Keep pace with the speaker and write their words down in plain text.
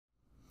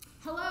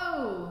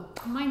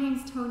My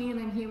name's Tony and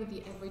I'm here with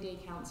the Everyday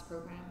Counts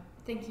program.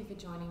 Thank you for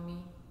joining me.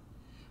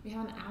 We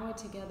have an hour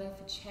together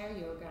for chair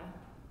yoga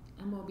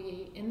and we'll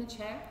be in the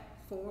chair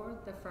for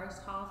the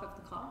first half of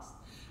the class,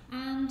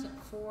 and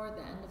for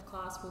the end of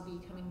class we'll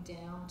be coming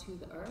down to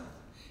the earth.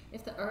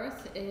 If the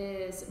earth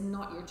is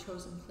not your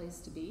chosen place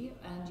to be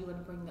and you want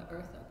to bring the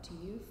earth up to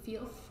you,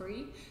 feel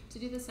free to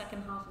do the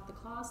second half of the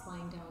class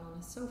lying down on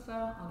a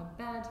sofa, on a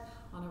bed,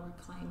 on a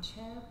reclined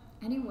chair,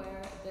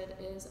 anywhere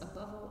that is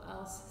above all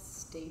else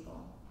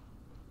stable.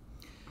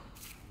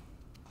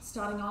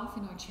 Starting off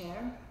in our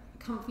chair,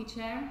 comfy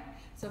chair.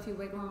 So if you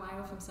wiggle and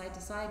waggle from side to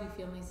side, you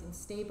feel nice and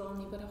stable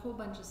and you've got a whole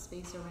bunch of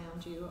space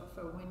around you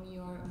for when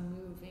you're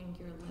moving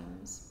your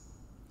limbs.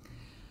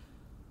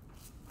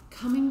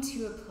 Coming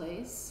to a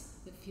place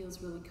that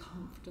feels really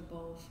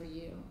comfortable for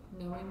you,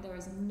 knowing there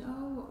is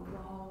no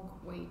wrong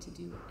way to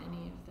do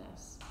any of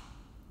this.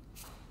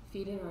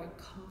 Feet are a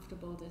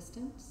comfortable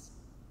distance.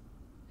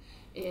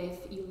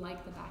 If you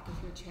like the back of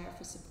your chair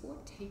for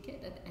support, take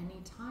it at any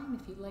time.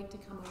 If you'd like to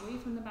come away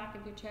from the back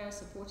of your chair,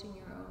 supporting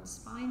your own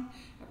spine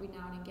every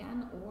now and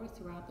again or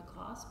throughout the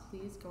class,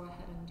 please go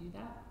ahead and do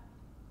that.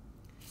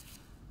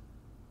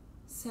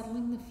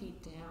 Settling the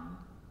feet down.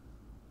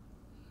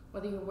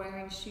 Whether you're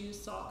wearing shoes,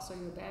 socks, or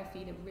your bare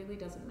feet, it really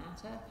doesn't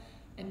matter.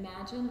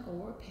 Imagine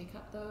or pick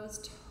up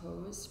those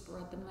toes,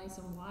 spread them nice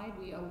and wide.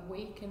 We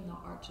awaken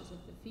the arches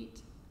of the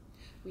feet.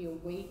 We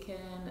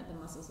awaken the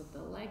muscles of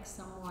the legs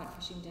somewhat,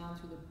 pushing down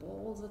through the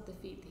balls of the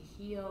feet,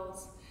 the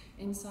heels,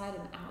 inside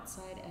and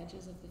outside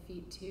edges of the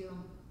feet too.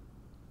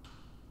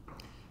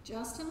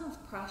 Just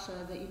enough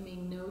pressure that you may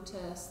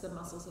notice the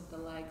muscles of the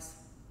legs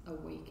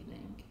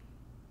awakening.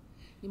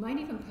 You might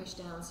even push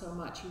down so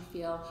much you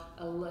feel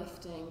a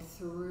lifting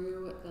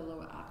through the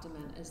lower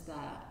abdomen as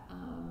that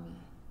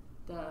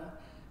the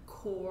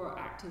core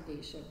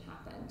activation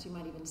happens. You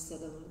might even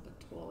sit a little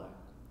bit taller.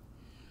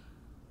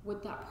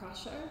 With that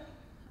pressure,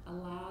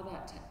 allow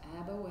that to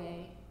ebb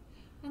away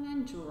and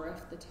then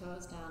drift the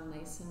toes down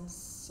nice and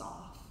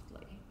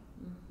softly.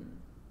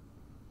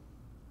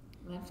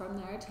 And then from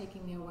there,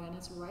 taking the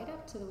awareness right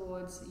up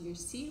towards your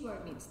seat where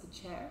it meets the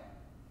chair.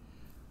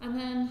 And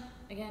then,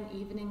 again,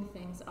 evening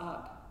things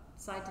up,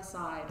 side to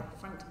side,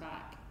 front to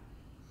back.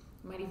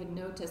 You might even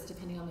notice,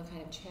 depending on the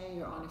kind of chair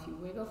you're on, if you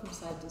wiggle from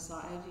side to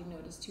side, you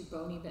notice two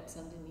bony bits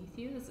underneath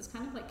you. This is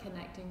kind of like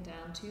connecting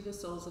down to the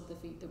soles of the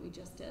feet that we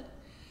just did.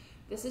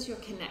 This is your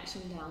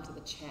connection down to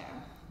the chair,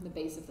 the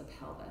base of the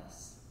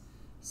pelvis.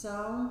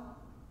 So,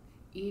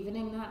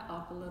 evening that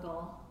up a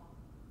little,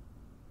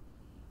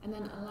 and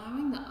then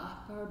allowing the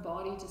upper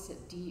body to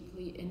sit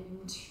deeply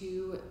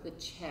into the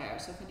chair.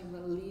 So kind of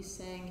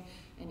releasing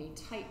any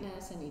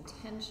tightness, any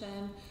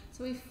tension.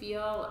 So we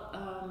feel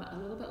a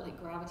little bit like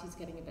gravity's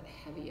getting a bit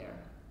heavier.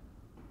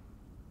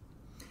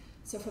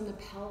 So from the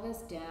pelvis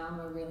down,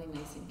 we're really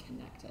nice and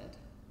connected.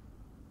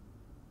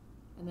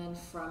 And then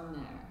from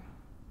there,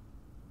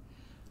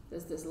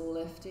 there's this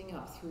lifting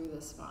up through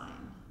the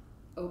spine,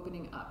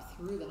 opening up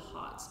through the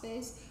heart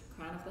space,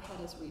 crown of the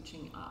head is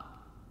reaching up.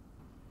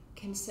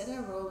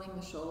 Consider rolling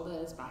the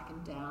shoulders back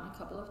and down a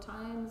couple of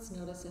times.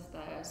 Notice if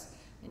there's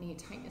any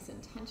tightness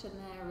and tension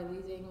there,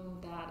 releasing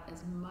that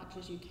as much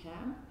as you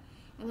can.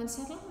 And then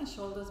settling the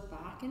shoulders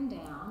back and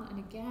down, and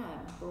again,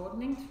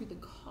 broadening through the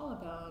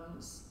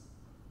collarbones.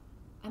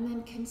 And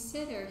then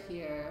consider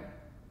here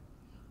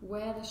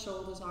where the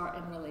shoulders are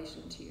in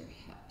relation to your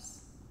hips.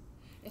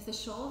 If the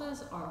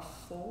shoulders are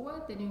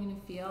forward, then you're going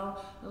to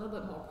feel a little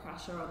bit more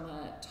pressure on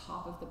the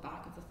top of the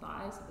back of the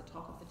thighs, at the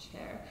top of the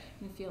chair.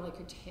 You're going to feel like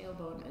your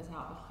tailbone is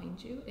out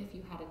behind you. If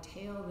you had a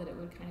tail, that it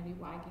would kind of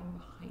be wagging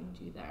behind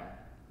you there.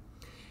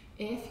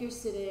 If you're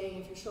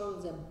sitting, if your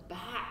shoulders are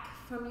back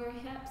from your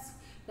hips,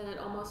 then it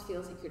almost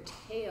feels like your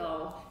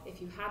tail,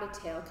 if you had a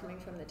tail coming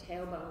from the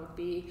tailbone, would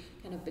be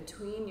kind of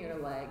between your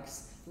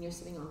legs and you're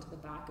sitting onto the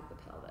back of the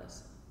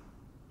pelvis.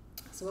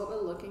 So what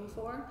we're looking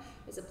for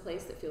is a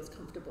place that feels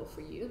comfortable for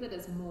you, that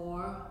is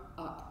more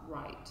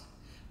upright.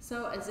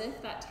 So as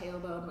if that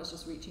tailbone was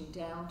just reaching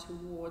down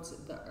towards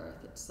the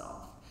earth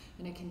itself.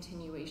 And a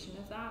continuation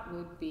of that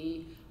would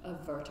be a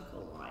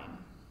vertical line.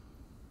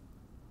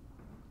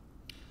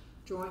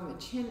 Drawing the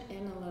chin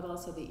in a little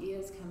so the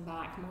ears come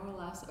back more or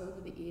less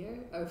over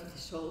the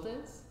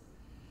shoulders.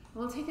 And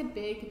we'll take a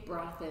big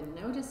breath in,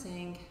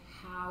 noticing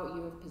how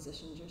you have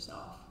positioned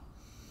yourself.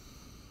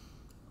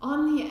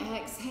 On the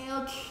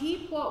exhale,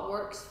 keep what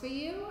works for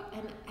you,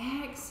 and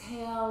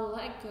exhale,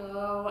 let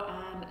go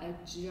and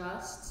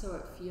adjust so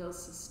it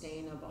feels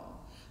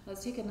sustainable.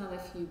 Let's take another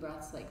few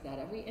breaths like that.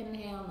 Every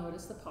inhale,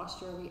 notice the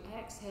posture. Every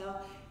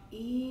exhale,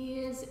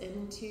 ease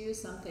into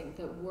something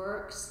that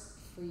works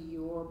for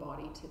your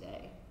body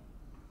today.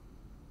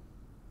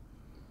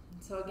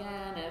 So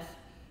again, if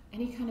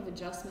any kind of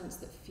adjustments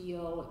that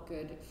feel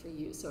good for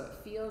you. So it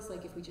feels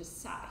like if we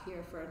just sat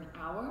here for an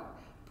hour,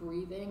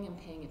 breathing and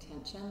paying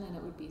attention, then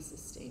it would be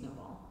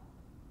sustainable.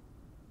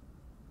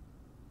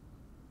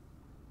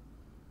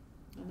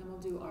 And then we'll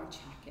do our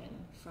check-in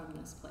from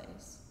this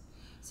place.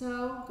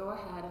 So go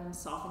ahead and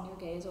soften your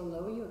gaze or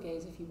lower your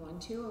gaze if you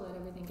want to, or let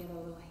everything get a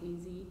little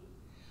hazy.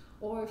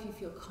 Or if you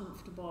feel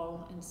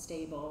comfortable and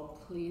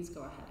stable, please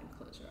go ahead and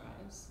close your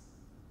eyes.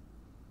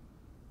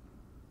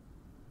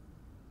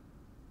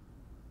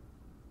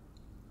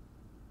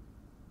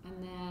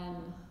 And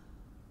then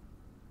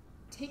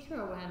take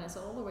your awareness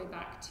all the way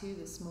back to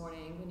this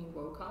morning when you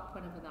woke up,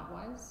 whenever that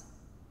was.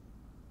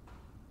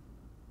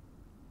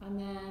 And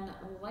then,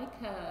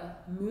 like a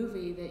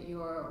movie that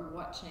you're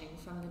watching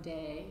from the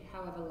day,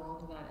 however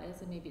long that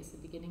is, and maybe it's the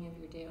beginning of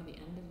your day or the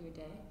end of your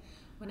day,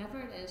 whenever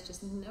it is,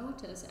 just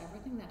notice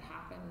everything that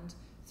happened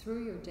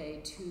through your day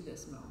to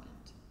this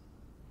moment.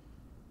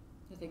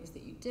 The things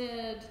that you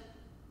did,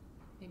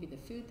 maybe the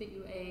food that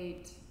you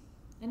ate,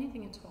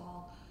 anything at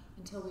all,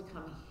 until we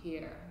come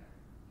here,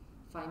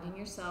 finding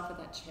yourself at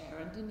that chair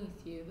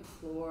underneath you, the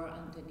floor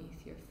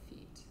underneath your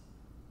feet.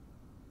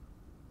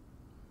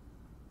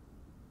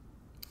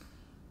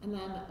 And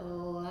then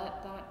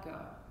let that go.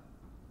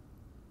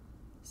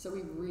 So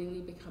we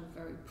really become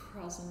very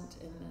present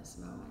in this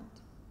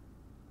moment.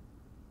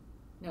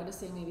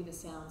 Noticing maybe the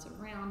sounds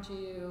around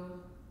you,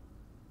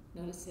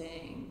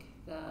 noticing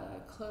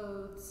the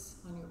clothes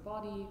on your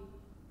body,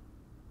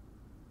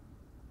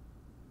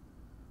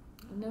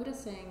 and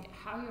noticing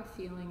how you're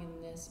feeling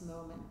in this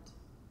moment.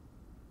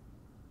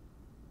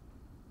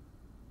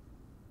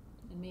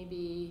 And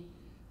maybe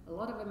a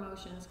lot of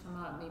emotions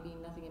come up, maybe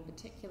nothing in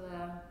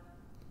particular.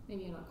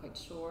 Maybe you're not quite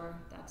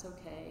sure, that's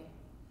okay.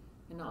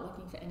 We're not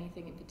looking for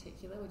anything in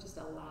particular, we're just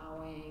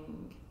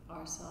allowing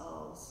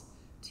ourselves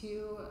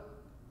to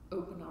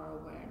open our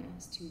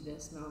awareness to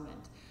this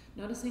moment.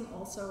 Noticing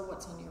also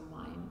what's on your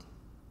mind.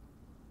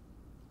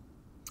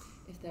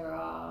 If there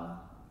are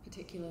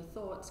particular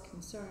thoughts,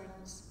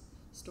 concerns,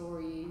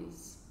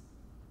 stories,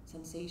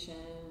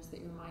 sensations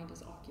that your mind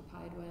is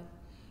occupied with.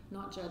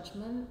 Not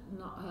judgment,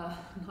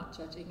 not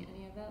judging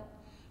any of it,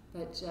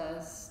 but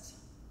just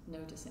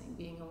noticing,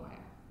 being aware.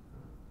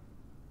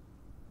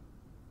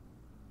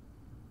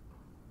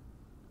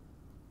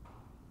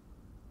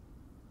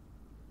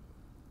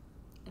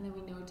 And then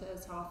we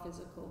notice how our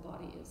physical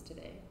body is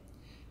today.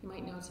 You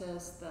might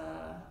notice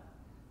the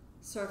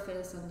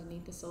surface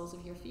underneath the soles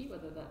of your feet,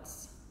 whether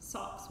that's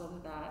socks, whether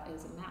that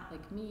is a mat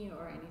like me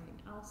or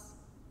anything else.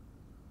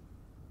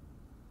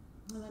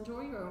 And then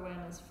draw your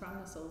awareness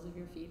from the soles of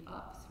your feet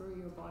up through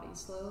your body,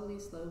 slowly,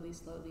 slowly,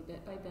 slowly,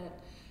 bit by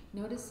bit,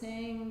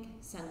 noticing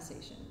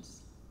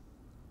sensations.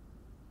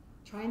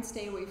 Try and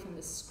stay away from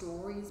the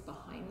stories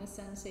behind the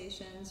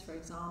sensations. For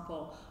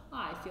example,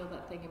 I feel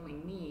that thing in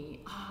my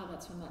knee.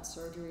 That's from that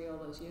surgery all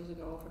those years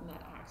ago, from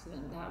that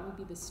accident. That would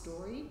be the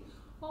story.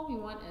 All we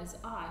want is,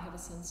 I have a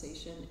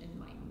sensation in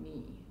my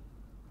knee.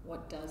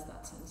 What does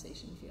that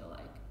sensation feel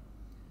like?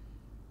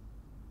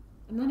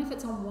 And then if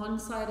it's on one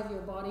side of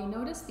your body,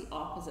 notice the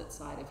opposite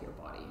side of your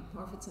body.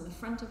 Or if it's in the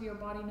front of your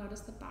body,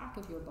 notice the back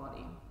of your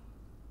body.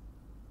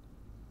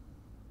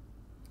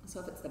 So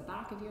if it's the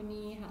back of your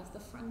knee, how does the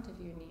front of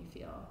your knee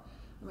feel?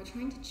 And we're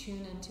trying to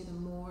tune into the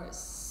more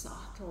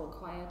subtle,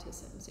 quieter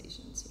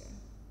sensations here.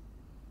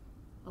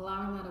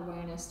 Allowing that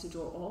awareness to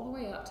draw all the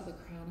way up to the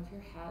crown of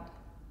your head.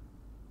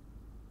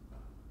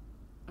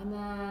 And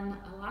then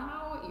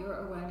allow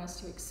your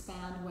awareness to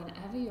expand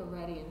whenever you're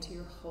ready into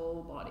your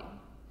whole body.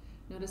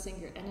 Noticing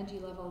your energy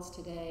levels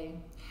today,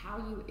 how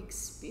you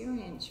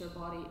experience your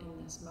body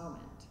in this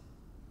moment.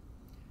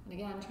 And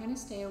again, trying to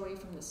stay away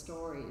from the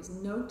stories,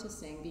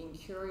 noticing, being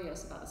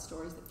curious about the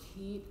stories that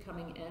keep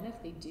coming in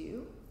if they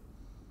do.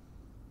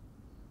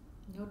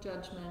 No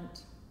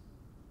judgment.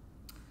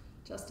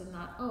 Just in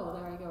that, oh,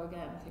 there I go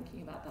again,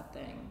 thinking about that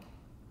thing.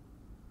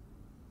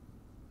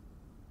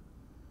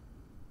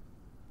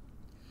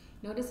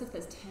 Notice if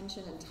there's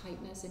tension and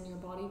tightness in your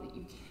body that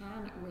you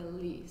can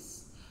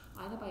release,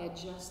 either by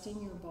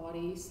adjusting your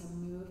body,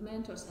 some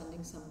movement, or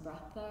sending some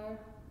breath there,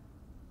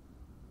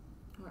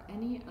 or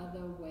any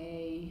other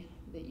way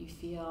that you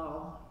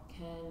feel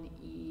can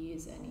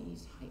ease any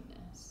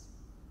tightness.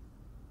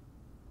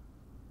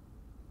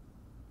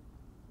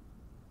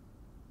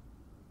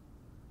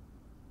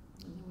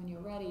 And then when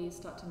you're ready,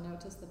 start to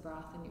notice the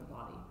breath in your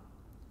body.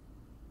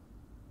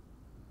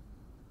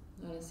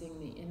 Noticing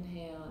the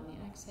inhale and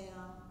the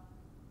exhale.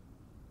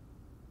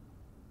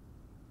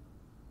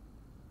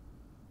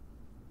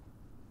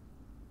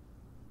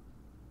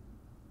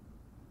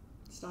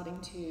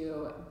 Starting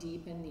to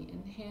deepen the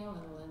inhale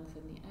and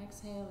lengthen the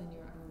exhale in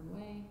your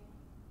own way.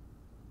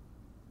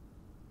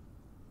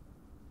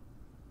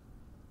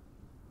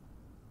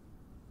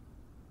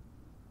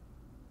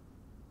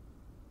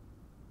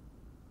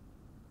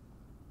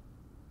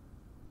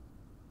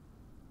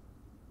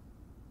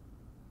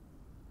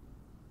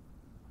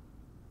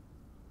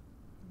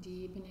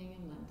 Deepening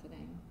and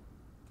lengthening.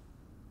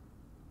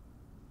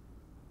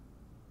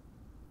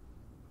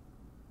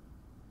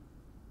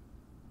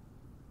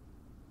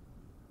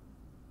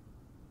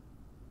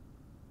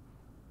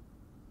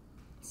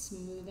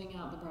 Smoothing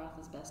out the breath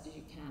as best as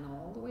you can,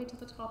 all the way to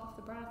the top of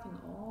the breath and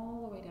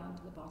all the way down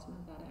to the bottom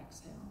of that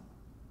exhale.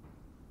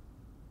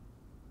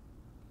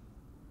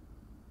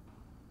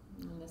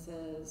 And this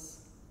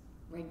is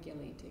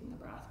regulating the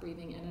breath,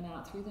 breathing in and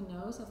out through the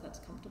nose if that's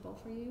comfortable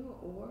for you,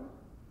 or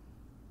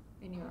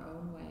in your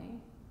own way.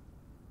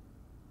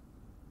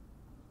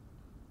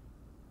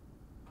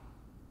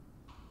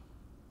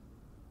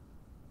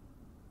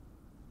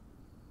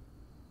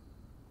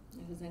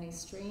 If there's any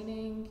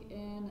straining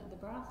in the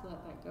breath,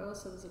 let that go.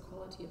 So there's a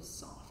quality of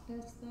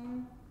softness there.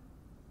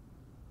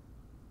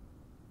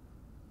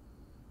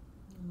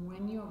 And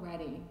when you're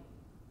ready,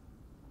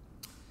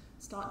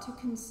 start to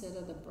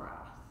consider the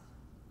breath.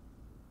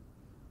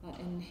 That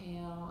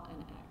inhale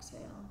and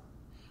exhale.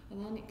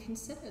 And then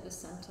consider the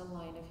center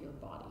line of your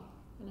body.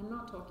 And I'm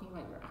not talking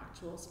about your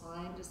actual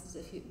spine, just as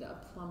if the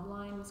plumb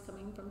line was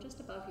coming from just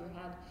above your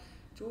head,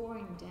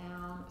 drawing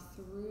down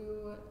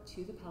through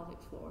to the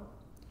pelvic floor,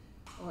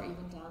 or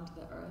even down to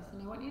the earth.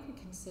 And I want you to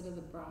consider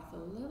the breath a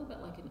little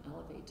bit like an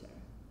elevator.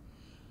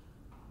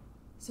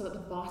 So at the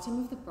bottom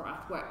of the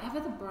breath, wherever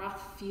the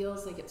breath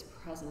feels like it's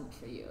present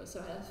for you.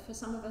 So for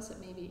some of us, it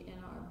may be in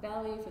our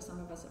belly. For some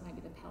of us, it might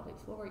be the pelvic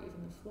floor, or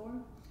even the floor.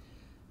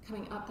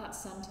 Coming up that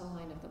center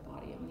line of the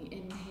body. And we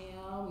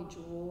inhale, we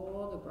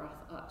draw the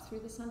breath up through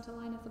the center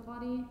line of the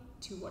body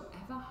to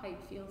whatever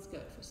height feels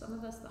good. For some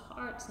of us, the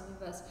heart. Some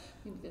of us,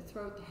 maybe the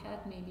throat, the head.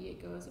 Maybe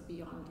it goes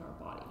beyond our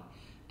body.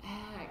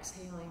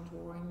 Exhaling,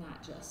 drawing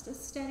that just as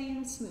steady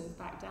and smooth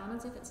back down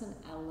as if it's an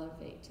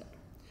elevator.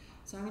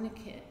 So I'm going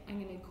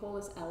to call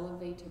this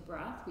elevator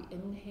breath. We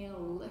inhale,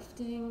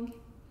 lifting,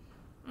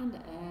 and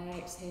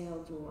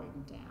exhale,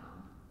 drawing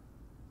down.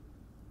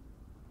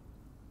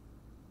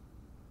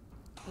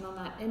 And on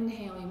that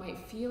inhale, you might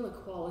feel a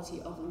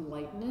quality of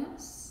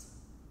lightness.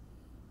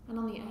 And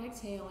on the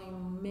exhale,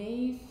 you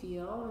may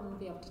feel and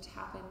be able to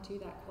tap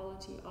into that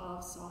quality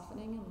of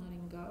softening and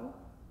letting go.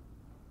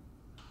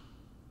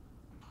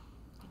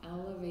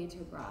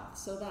 Elevator breath.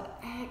 So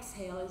that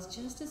exhale is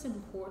just as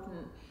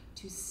important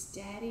to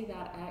steady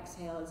that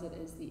exhale as it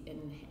is the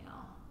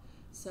inhale.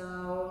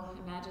 So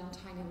imagine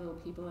tiny little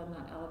people in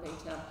that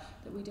elevator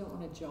that we don't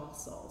want to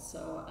jostle.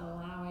 So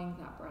allowing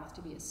that breath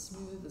to be as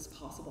smooth as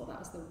possible. That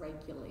was the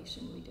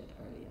regulation we did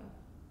earlier.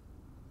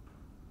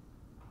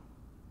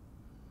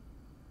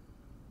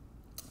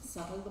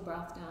 Settle the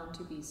breath down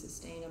to be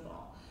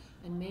sustainable.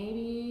 And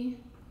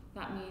maybe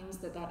that means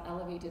that that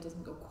elevator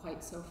doesn't go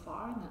quite so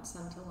far in that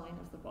center line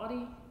of the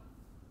body.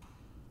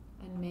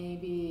 And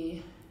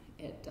maybe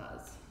it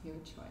does. Your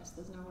choice.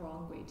 There's no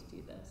wrong way to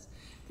do this.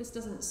 If this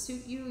doesn't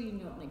suit you, you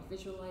don't like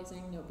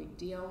visualizing, no big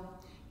deal.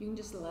 You can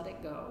just let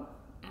it go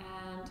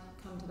and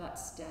come to that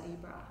steady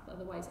breath.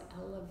 Otherwise,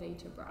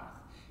 elevator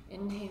breath.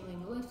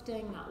 Inhaling,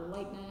 lifting, that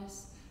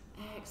lightness.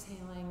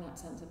 Exhaling, that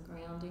sense of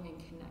grounding and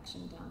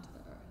connection down to the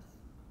earth.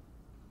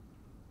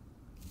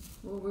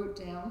 We'll root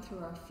down through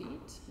our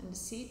feet and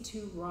seat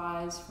to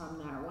rise from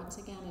there. Once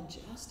again,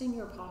 adjusting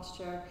your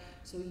posture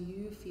so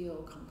you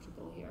feel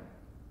comfortable here.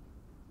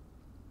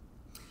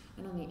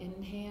 And on the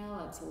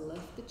inhale, let's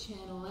lift the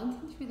chin,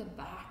 lengthen through the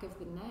back of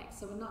the neck.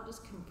 So we're not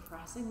just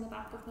compressing the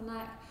back of the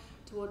neck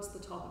towards the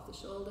top of the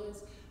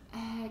shoulders.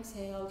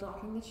 Exhale,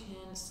 dropping the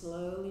chin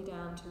slowly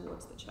down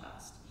towards the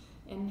chest.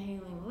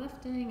 Inhaling,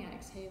 lifting,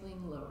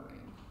 exhaling,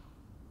 lowering.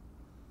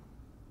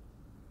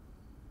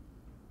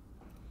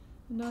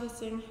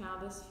 Noticing how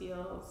this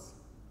feels.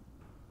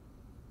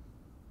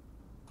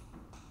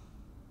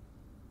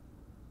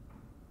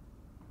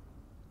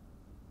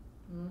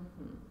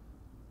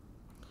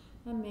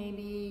 And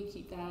maybe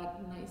keep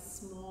that nice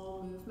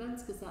small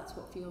movements because that's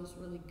what feels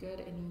really good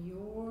in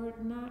your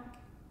neck.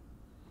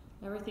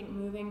 Everything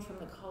moving from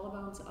the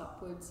collarbones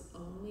upwards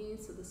only,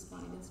 so the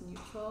spine is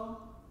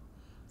neutral.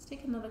 Let's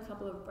take another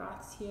couple of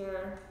breaths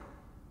here.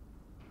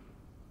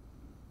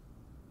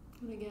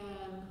 And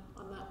again,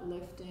 on that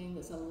lifting,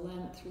 there's a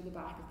length through the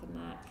back of the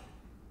neck.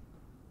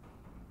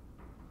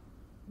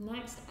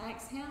 Next,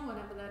 exhale,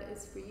 whenever that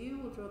is for you,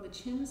 we'll draw the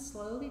chin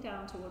slowly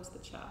down towards the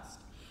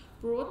chest.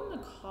 Broaden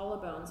the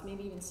collarbones,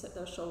 maybe even sit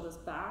those shoulders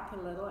back a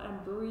little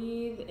and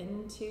breathe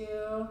into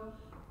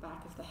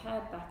back of the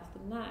head, back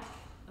of the neck,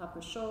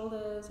 upper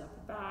shoulders,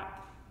 upper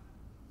back.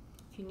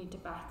 If you need to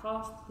back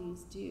off,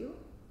 please do.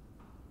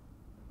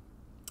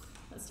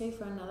 Let's stay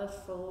for another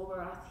full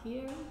breath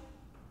here.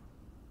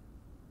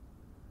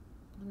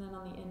 And then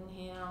on the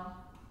inhale,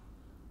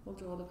 we'll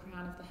draw the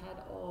crown of the head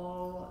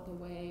all the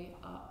way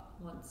up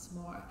once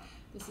more.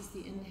 This is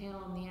the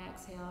inhale and the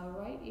exhale,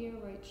 right ear,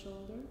 right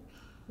shoulder.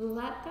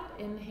 Let that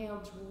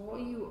inhale draw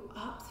you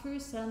up through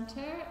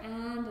center,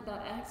 and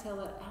that exhale,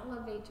 that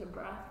elevator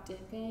breath,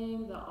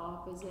 dipping the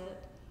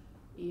opposite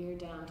ear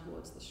down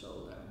towards the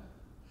shoulder.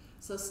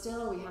 So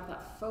still we have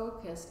that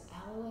focused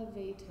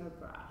elevator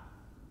breath.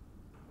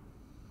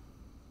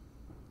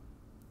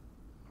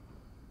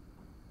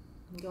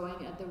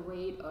 Going at the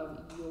rate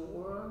of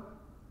your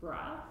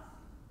breath.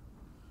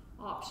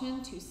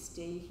 Option to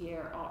stay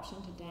here,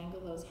 option to dangle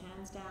those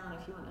hands down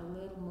if you want a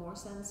little more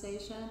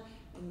sensation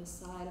in the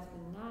side of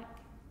the neck.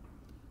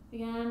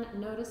 Again,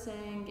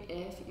 noticing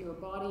if your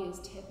body is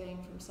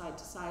tipping from side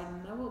to side,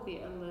 and there will be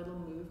a little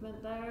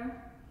movement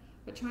there,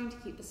 but trying to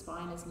keep the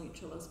spine as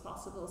neutral as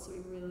possible so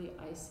we really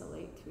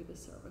isolate through the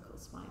cervical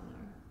spine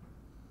there.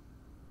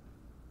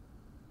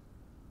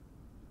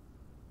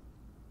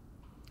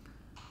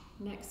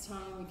 Next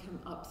time we come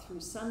up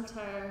through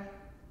center.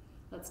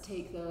 Let's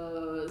take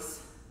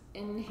those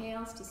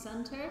inhales to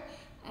center,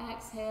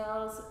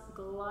 exhales,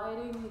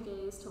 gliding the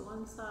gaze to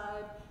one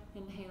side,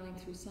 inhaling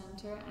through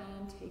center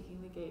and taking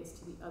the gaze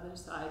to the other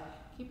side.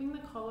 Keeping the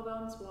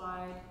collarbones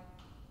wide.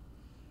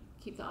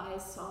 Keep the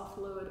eyes soft,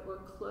 lowered, or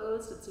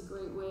closed. It's a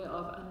great way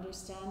of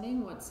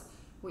understanding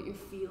what you're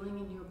feeling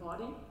in your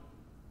body.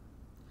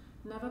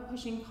 Never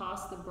pushing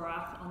past the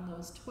breath on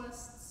those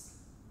twists.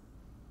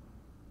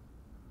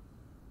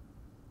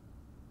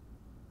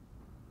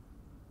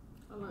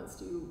 And let's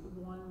do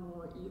one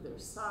more either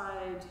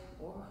side,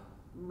 or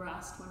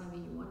rest whenever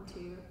you want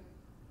to.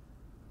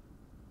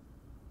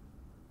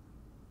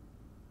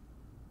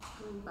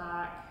 Coming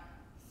back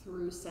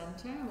through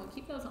center, and we'll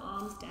keep those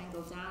arms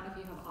dangled down. If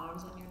you have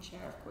arms on your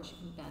chair, of course you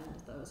can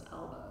bend those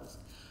elbows.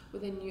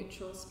 With a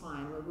neutral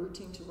spine, we're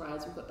rooting to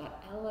rise. We've got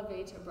that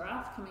elevator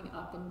breath coming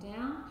up and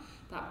down.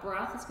 That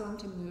breath is going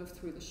to move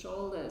through the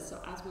shoulders.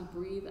 So as we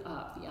breathe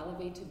up, the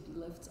elevator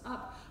lifts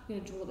up. We're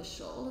going to draw the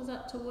shoulders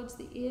up towards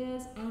the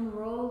ears and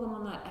roll them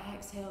on that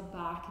exhale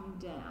back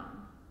and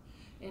down.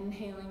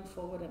 Inhaling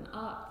forward and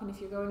up. And if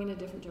you're going in a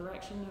different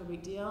direction, no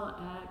big deal.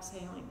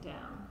 Exhaling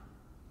down.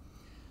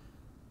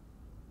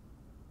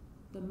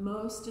 The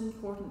most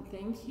important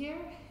thing here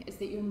is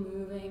that you're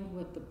moving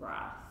with the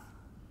breath.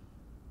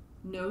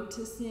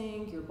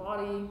 Noticing your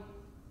body,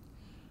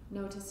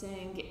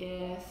 noticing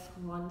if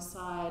one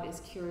side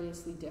is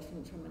curiously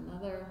different from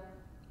another,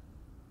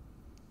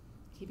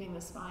 keeping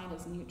the spine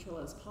as neutral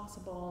as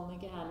possible.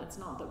 And again, it's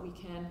not that we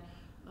can,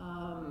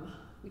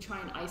 we try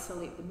and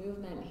isolate the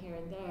movement here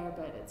and there,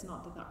 but it's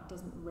not that that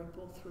doesn't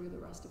ripple through the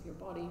rest of your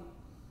body.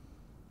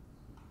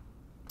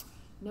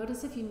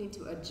 Notice if you need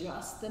to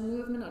adjust the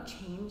movement or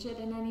change it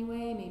in any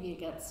way. Maybe it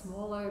gets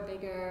smaller,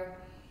 bigger.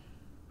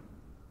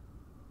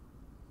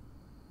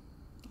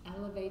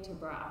 Elevator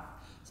breath.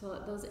 So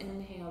let those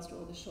inhales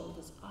draw the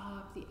shoulders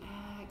up. The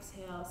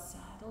exhale,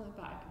 settle it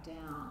back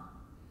down.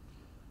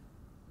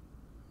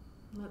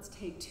 Let's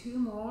take two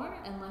more,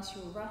 unless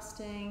you're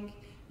resting.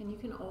 And you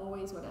can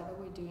always, whatever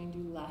we're doing,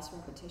 do less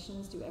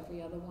repetitions. Do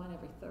every other one,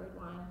 every third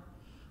one.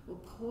 We'll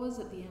pause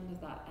at the end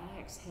of that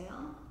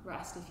exhale.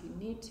 Rest if you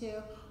need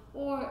to.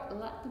 Or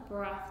let the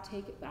breath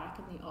take it back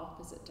in the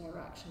opposite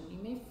direction.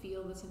 You may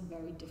feel this in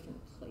very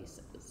different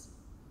places.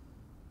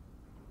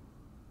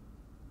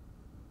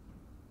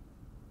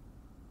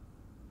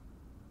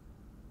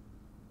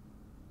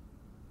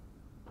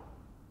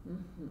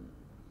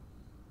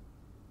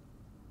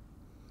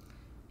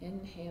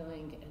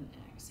 Inhaling and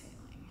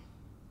exhaling.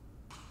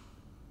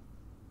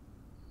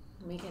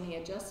 Make any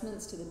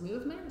adjustments to the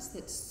movements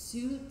that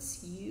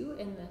suits you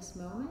in this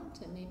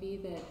moment. It may be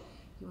that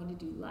you want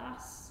to do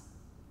less.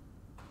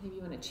 Maybe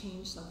you want to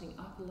change something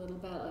up a little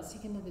bit. Let's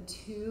take another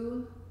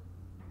two.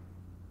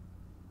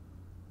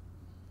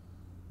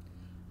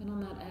 And on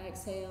that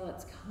exhale,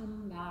 let's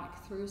come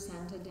back through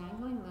center,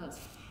 dangling those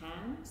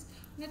hands.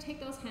 I'm going to take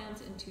those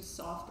hands into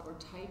soft or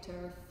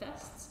tighter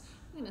fists.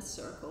 I'm going to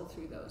circle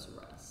through those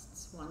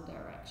wrists, one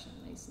direction,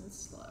 nice and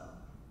slow.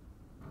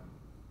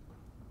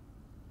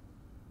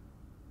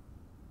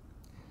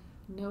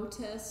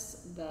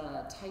 Notice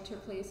the tighter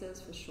places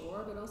for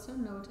sure, but also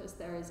notice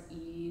there is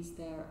ease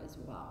there as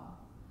well.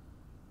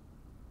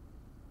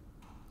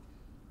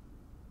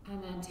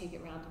 And then take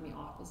it around in the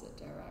opposite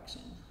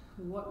direction.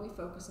 What we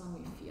focus on,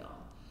 we feel.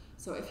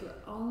 So if you're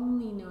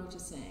only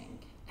noticing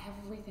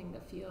everything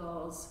that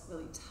feels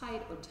really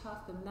tight or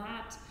tough, then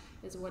that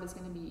is what is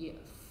going to be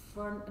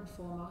front and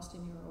foremost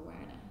in your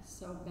awareness.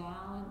 So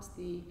balance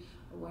the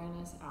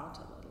awareness out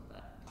a little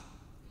bit.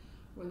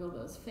 Wiggle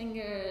those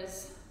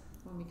fingers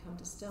when we come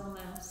to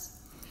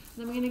stillness. And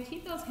then we're going to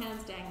keep those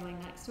hands dangling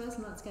next to us,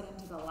 and let's get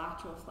into the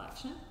lateral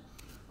flexion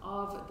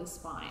of the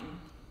spine.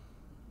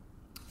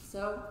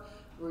 So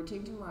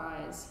rooting to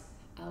rise,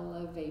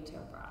 elevator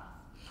breath.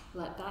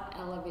 Let that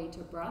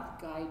elevator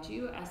breath guide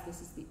you as this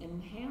is the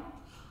inhale.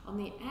 On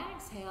the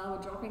exhale,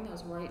 we're dropping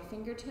those right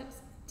fingertips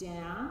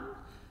down,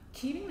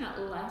 keeping that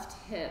left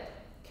hip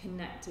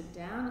connected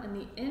down. And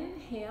the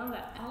inhale,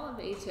 that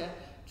elevator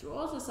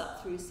draws us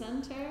up through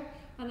center.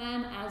 And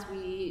then as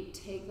we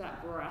take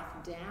that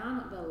breath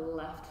down, the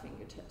left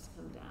fingertips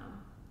come down.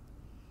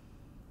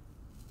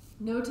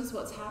 Notice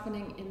what's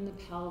happening in the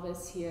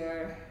pelvis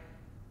here.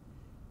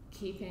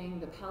 Keeping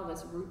the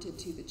pelvis rooted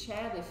to the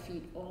chair, the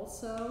feet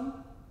also.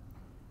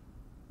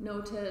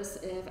 Notice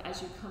if,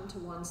 as you come to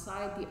one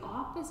side, the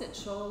opposite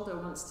shoulder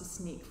wants to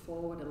sneak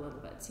forward a little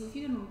bit. See if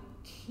you can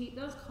keep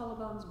those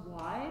collarbones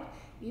wide,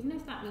 even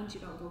if that means you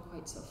don't go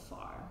quite so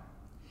far.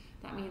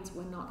 That means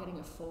we're not getting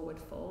a forward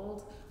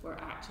fold, we're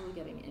actually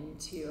getting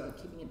into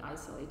keeping it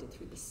isolated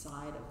through the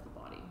side of the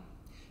body.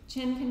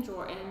 Chin can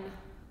draw in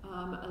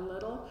a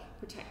little,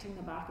 protecting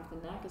the back of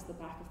the neck as the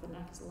back of the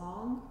neck is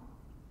long.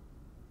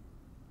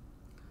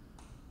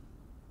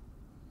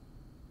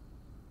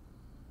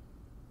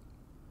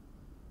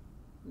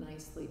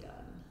 Nicely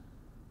done.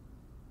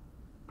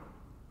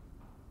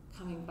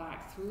 Coming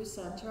back through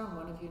center on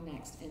one of your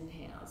next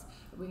inhales.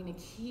 We're going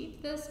to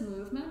keep this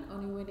movement,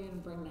 only we're going to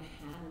bring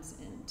the hands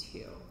in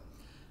too.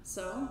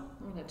 So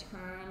we're going to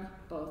turn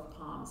both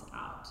palms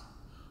out.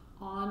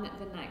 On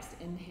the next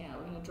inhale,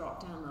 we're going to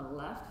drop down the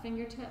left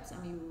fingertips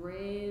and we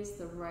raise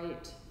the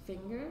right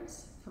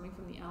fingers coming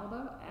from the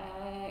elbow,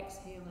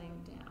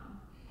 exhaling down.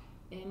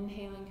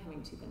 Inhaling,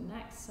 coming to the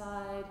next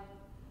side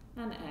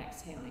and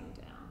exhaling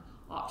down.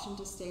 Option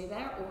to stay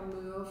there or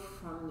move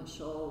from the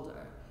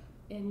shoulder.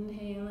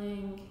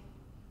 Inhaling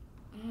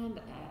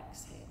and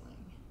exhaling.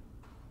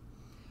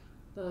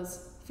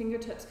 Those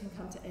fingertips can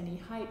come to any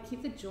height.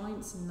 Keep the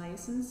joints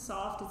nice and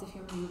soft as if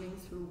you're moving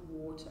through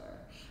water.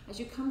 As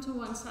you come to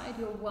one side,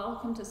 you're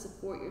welcome to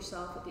support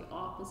yourself with the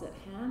opposite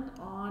hand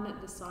on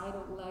the side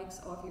or legs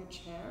of your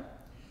chair.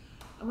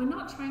 And we're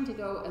not trying to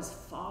go as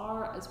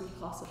far as we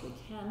possibly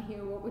can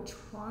here. What we're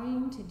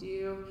trying to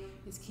do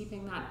is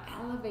keeping that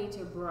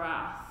elevator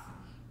breath,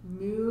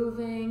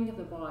 moving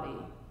the body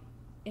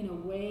in a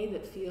way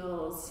that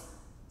feels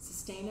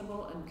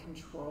sustainable and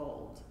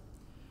controlled.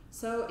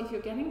 So if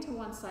you're getting to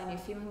one side and you're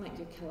feeling like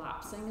you're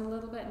collapsing a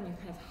little bit and you're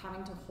kind of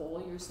having to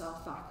haul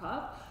yourself back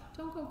up,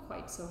 don't go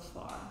quite so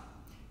far.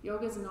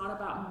 Yoga is not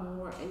about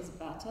more is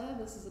better.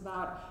 This is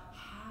about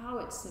how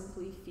it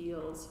simply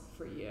feels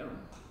for you.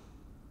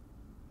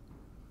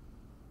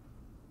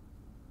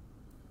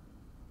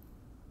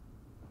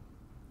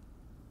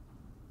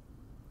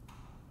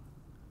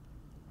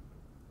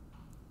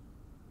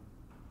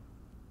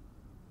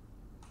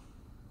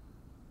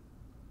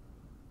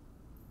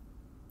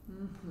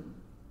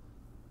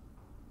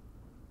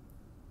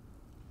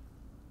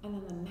 And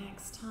then the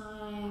next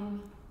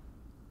time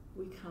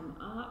we come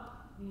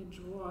up, we're going to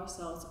draw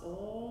ourselves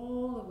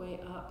all the way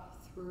up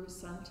through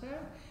center.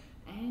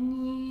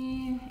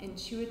 Any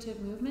intuitive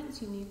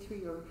movements you need through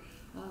your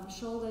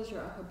shoulders,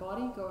 your upper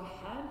body, go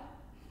ahead,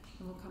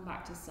 and we'll come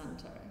back to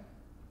center.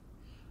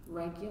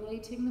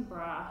 Regulating the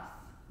breath,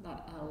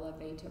 that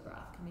elevator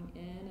breath, coming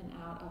in and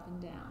out, up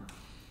and down.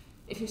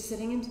 If you're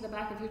sitting into the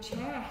back of your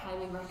chair, I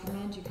highly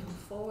recommend you come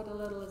forward a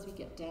little as we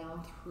get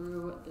down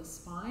through the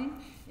spine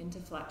into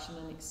flexion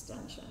and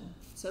extension.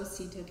 So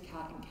seated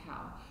cat and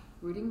cow,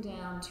 rooting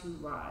down to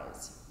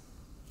rise.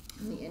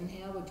 On the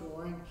inhale, we're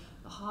drawing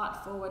the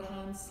heart forward,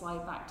 hands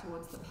slide back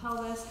towards the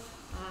pelvis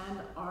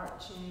and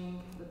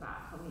arching the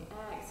back. On the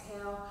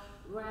exhale,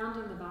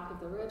 rounding the back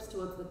of the ribs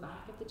towards the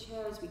back of the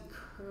chair as we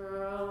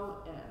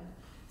curl in.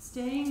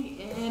 Staying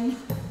in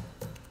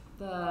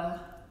the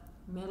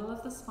middle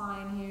of the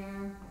spine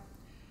here.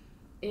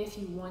 If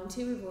you want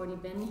to, we've already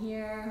been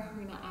here.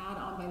 We're going to add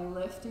on by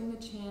lifting the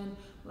chin,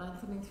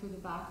 lengthening through the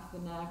back of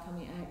the neck on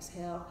the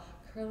exhale,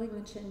 curling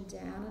the chin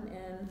down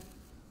and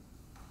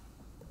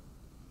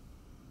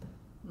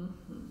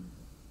in.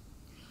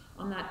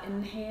 On that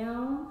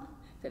inhale,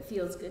 if it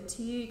feels good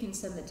to you, you can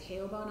send the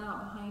tailbone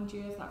out behind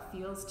you. If that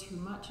feels too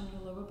much in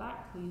your lower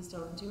back, please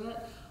don't do it.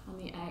 On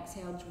the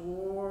exhale,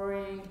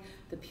 drawing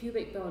the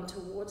pubic bone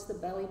towards the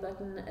belly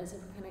button as if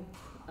we're kind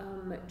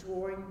of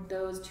drawing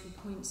those 2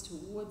 points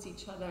towards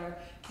each other,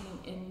 getting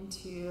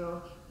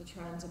into the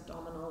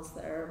transabdominals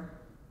there.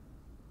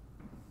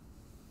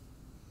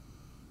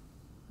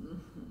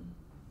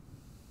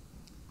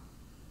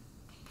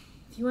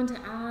 If you want to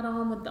add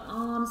on with the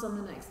arms on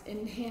the next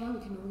inhale, we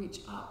can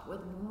reach up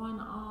with one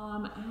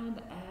arm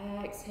and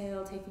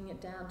exhale, taking it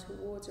down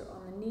towards or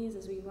on the knees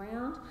as we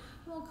round.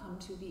 And we'll come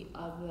to the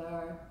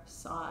other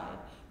side.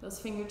 Those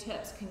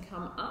fingertips can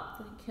come up,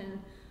 they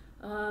can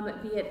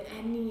be at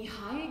any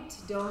height.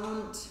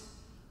 Don't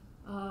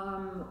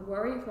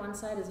worry if one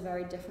side is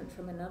very different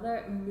from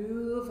another.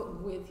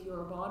 Move with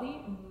your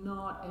body,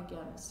 not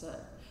against it.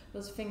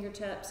 Those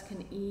fingertips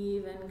can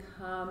even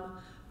come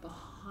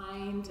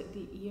behind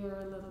the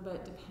ear a little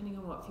bit, depending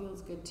on what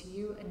feels good to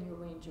you and your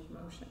range of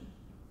motion.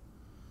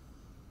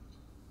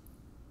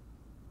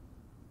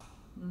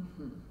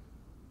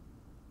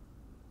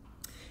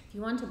 If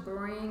you want to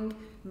bring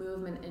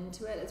movement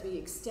into it, as we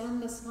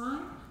extend the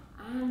spine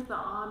and the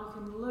arm, you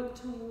can look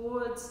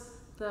towards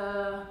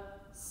the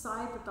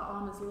side that the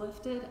arm is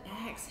lifted,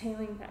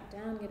 exhaling back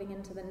down, getting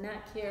into the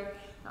neck here.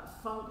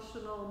 That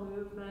functional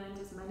movement,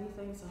 as many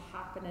things are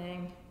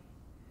happening.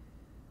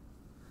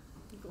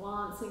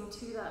 Glancing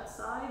to that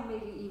side,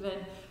 maybe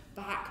even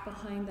back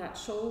behind that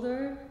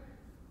shoulder.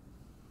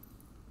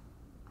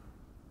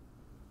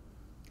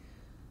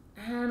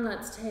 And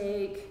let's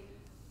take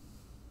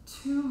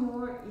 2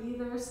 more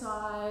either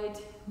side,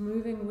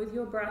 moving with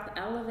your breath,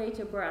 elevate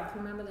your breath.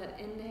 Remember that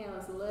inhale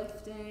is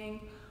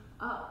lifting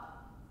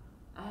up,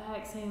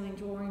 exhaling,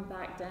 drawing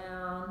back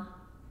down.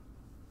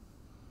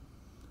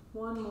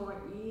 1 more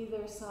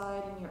either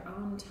side in your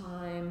own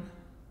time.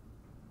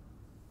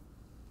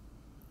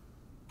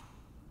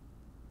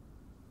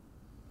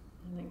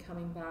 And then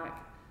coming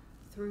back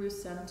through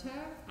center,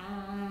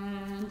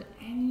 and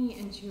any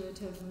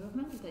intuitive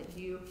movement that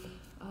you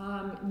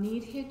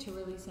need here to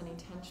release any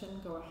tension,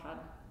 go ahead.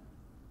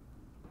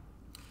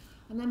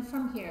 And then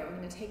from here, we're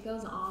going to take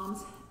those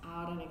arms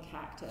out in a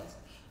cactus.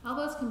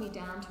 Elbows can be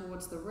down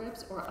towards the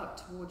ribs or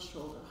up towards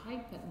shoulder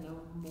height, but no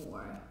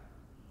more.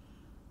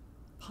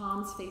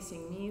 Palms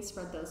facing knees,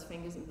 spread those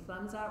fingers and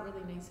thumbs out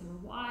really nice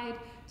and wide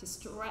to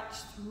stretch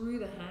through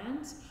the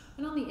hands.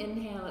 And on the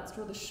inhale, let's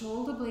draw the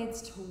shoulder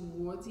blades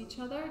towards each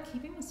other,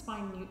 keeping the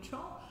spine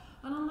neutral.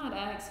 And on that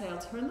exhale,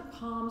 turn the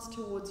palms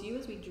towards you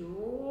as we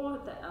draw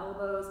the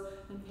elbows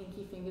and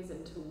pinky fingers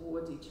in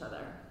towards each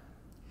other.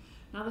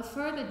 Now, the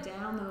further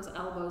down those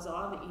elbows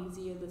are, the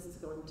easier this is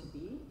going to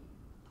be.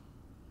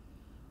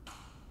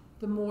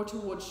 The more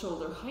towards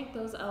shoulder height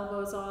those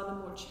elbows are, the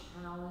more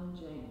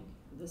challenging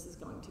this is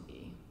going to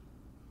be.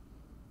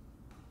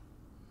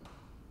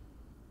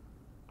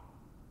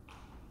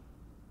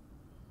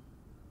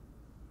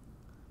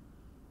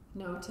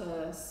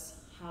 Notice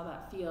how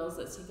that feels.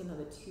 Let's take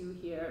another 2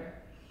 here,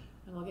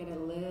 and we'll get a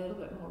little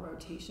bit more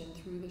rotation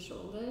through the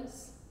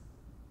shoulders.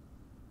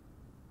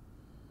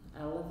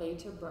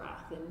 Elevate your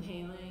breath.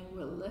 Inhaling,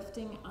 we're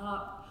lifting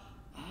up.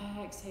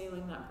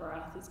 Exhaling, that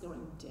breath is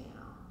going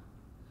down.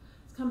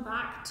 Let's come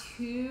back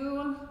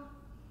to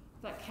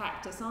that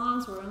cactus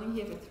arms. We're only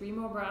here for 3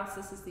 more breaths.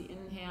 This is the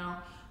inhale.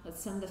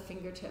 Let's send the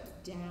fingertips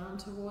down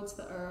towards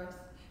the earth.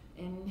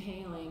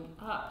 Inhaling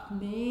up.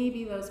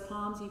 Maybe those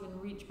palms even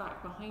reach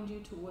back behind you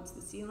towards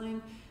the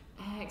ceiling.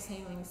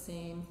 Exhaling,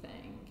 same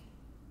thing.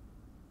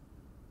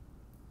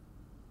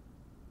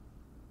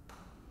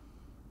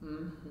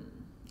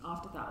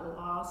 After that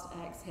last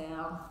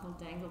exhale, we'll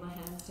dangle the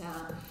hands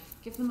down.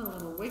 Give them a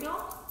little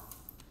wiggle.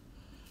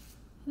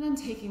 And then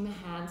taking the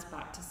hands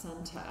back to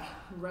center,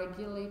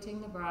 regulating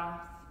the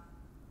breath.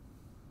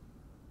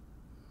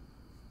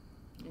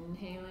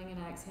 Inhaling and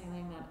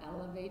exhaling that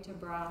elevator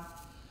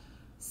breath.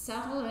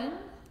 Settle in,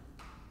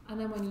 and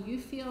then when you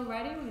feel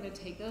ready, we're going to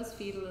take those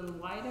feet a little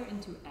wider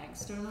into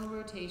external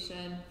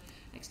rotation.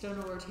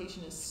 External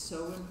rotation is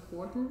so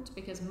important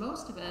because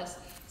most of us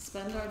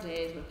spend our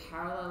days with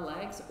parallel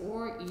legs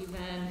or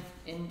even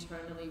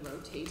internally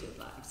rotated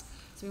legs.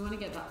 So we want to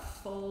get that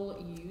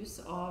full use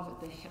of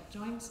the hip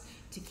joints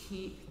to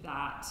keep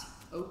that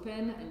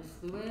open and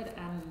fluid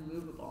and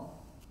movable.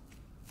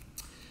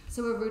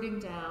 So we're rooting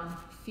down,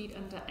 feet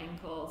under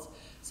ankles.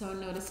 So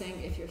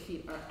noticing if your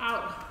feet are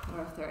out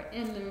or if they're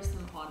in, there's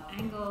some odd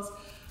angles.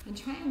 And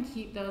try and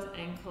keep those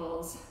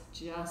ankles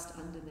just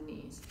under the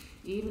knees.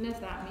 Even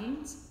if that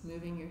means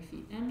moving your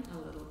feet in a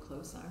little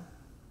closer.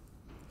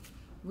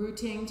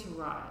 Rooting to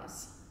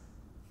rise.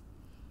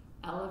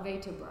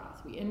 Elevate a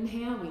breath. We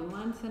inhale, we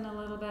lengthen a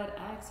little bit.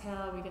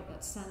 Exhale, we get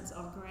that sense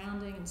of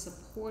grounding and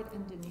support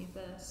underneath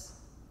us.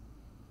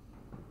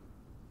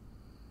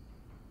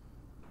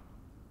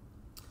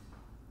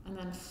 And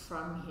then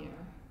from here,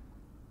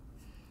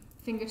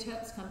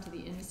 fingertips come to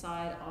the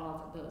inside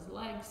of those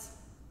legs.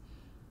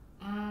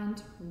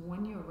 And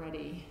when you're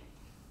ready,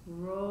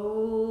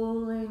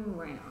 rolling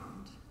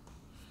round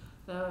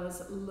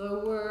those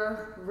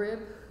lower rib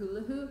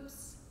hula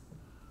hoops.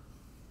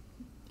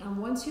 And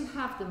once you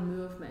have the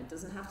movement,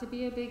 doesn't have to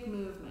be a big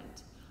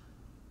movement,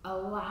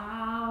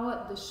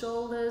 allow the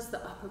shoulders,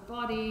 the upper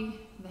body,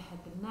 the head,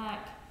 the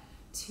neck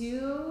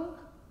to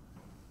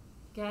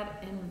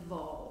get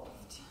involved.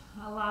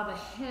 Allow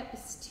the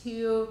hips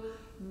to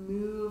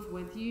move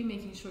with you,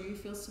 making sure you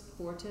feel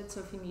supported.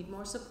 So if you need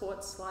more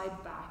support,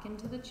 slide back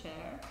into the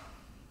chair.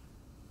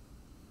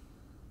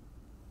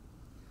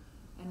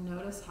 And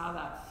notice how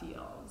that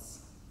feels.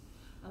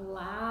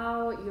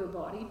 Allow your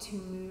body to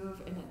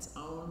move in its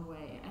own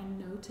way and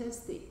notice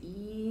the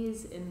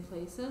ease in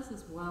places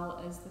as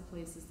well as the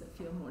places that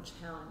feel more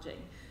challenging.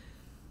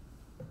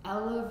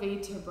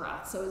 Elevate your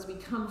breath. So as we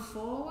come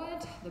forward,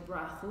 the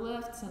breath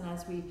lifts, and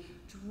as we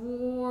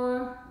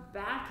draw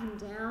back and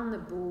down, the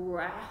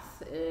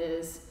breath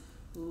is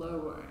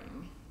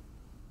lowering.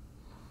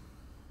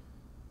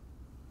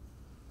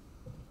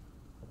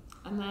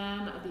 And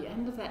then at the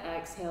end of the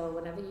exhale,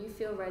 whenever you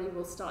feel ready,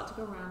 we'll start to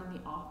go around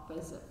in the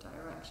opposite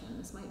direction.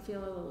 This might feel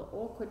a little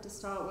awkward to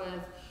start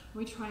with.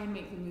 We try and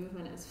make the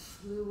movement as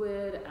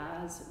fluid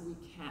as we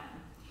can,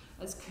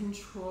 as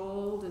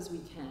controlled as we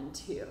can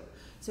too.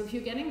 So if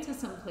you're getting to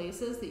some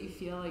places that you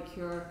feel like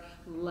you're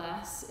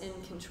less in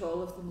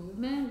control of the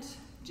movement,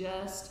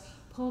 just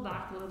pull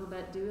back a little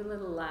bit, do a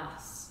little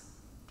less.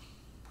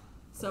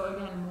 So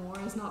again, more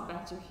is not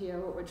better here.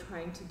 What we're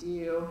trying to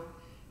do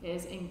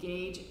is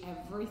engage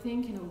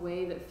everything in a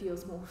way that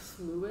feels more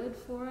fluid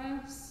for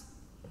us.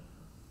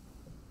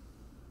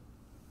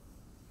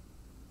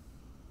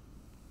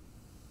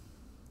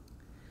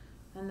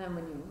 And then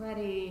when you're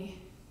ready,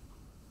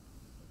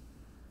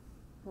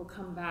 we'll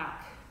come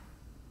back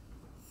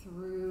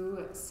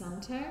through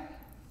center.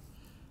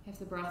 If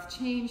the breath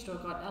changed or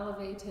got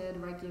elevated,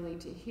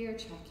 regulate it here,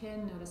 check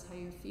in, notice how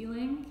you're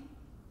feeling.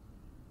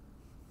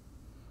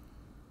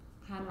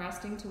 Hand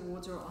resting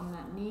towards or on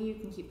that knee. You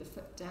can keep the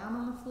foot down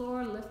on the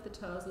floor, lift the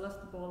toes,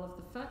 lift the ball of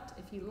the foot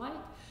if you like.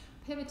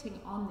 Pivoting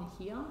on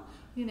the heel.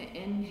 We're going to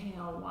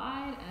inhale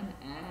wide and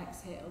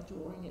exhale,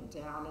 drawing it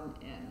down and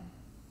in.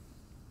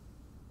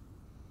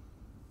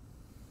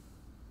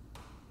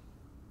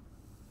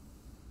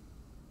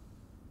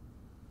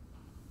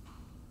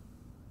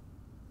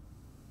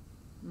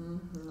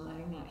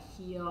 Letting that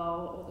heel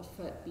or the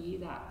foot be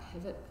that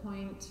pivot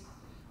point,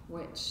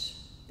 which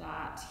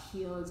that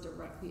heel is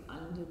directly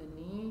under the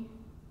knee.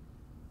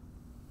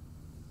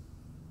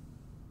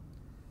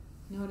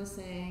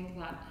 Noticing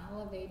that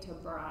elevator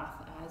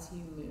breath as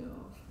you move.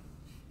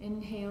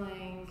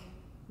 Inhaling,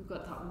 we've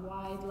got that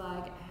wide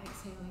leg,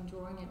 exhaling,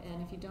 drawing it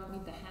in. If you don't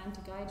need the hand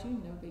to guide you,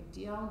 no big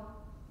deal.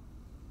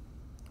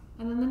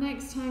 And then the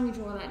next time we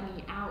draw that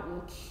knee out,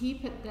 we'll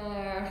keep it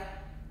there.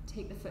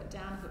 Take the foot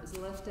down if it was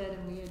lifted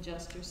and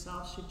readjust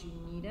yourself should you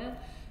need it.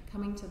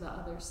 Coming to the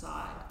other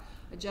side.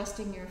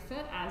 Adjusting your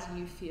foot as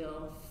you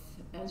feel,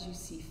 as you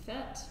see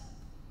fit.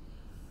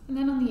 And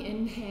then on the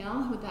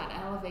inhale, with that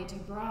elevator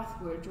breath,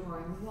 we're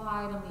drawing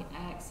wide. On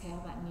the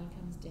exhale, that knee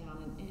comes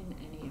down and in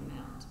any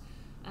amount.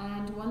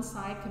 And one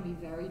side can be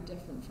very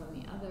different from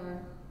the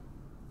other.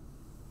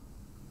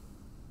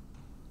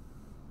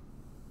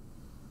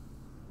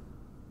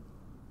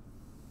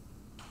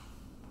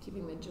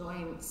 Keeping the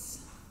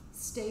joints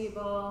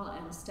stable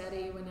and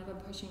steady. We're never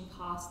pushing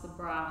past the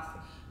breath,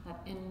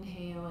 that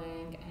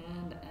inhaling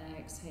and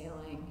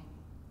exhaling.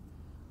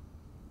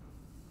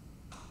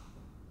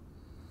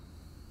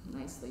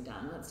 Nicely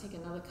done. Let's take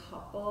another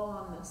couple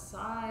on this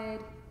side.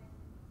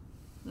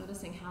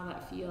 Noticing how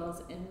that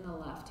feels in the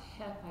left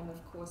hip. I'm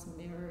of course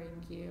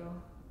mirroring you.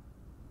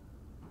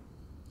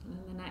 And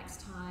then the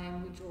next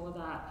time we draw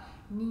that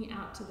knee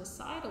out to the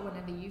side, or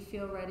whenever you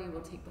feel ready,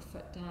 we'll take the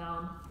foot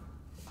down.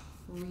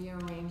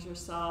 Rearrange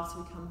yourself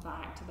so we come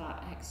back to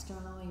that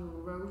externally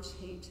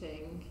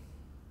rotating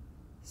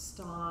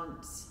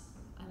stance.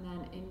 And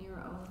then in your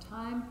own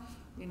time,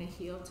 we're going to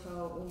heel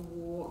toe or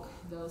walk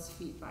those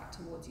feet back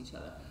towards each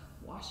other.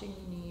 Washing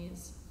the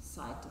knees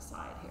side to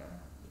side here.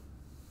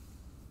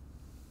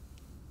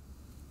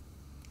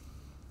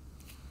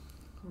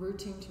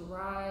 Rooting to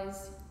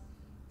rise,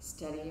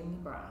 steadying the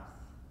breath.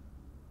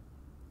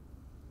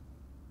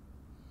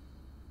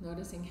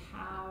 Noticing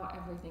how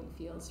everything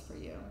feels for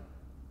you.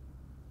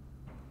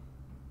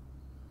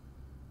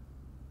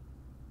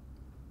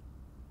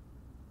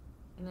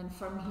 And then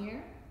from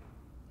here,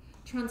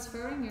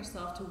 transferring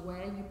yourself to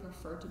where you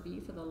prefer to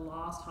be for the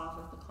last half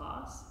of the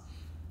class.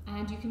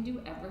 And you can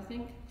do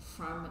everything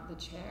from the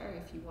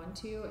chair if you want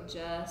to.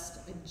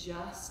 Just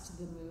adjust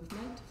the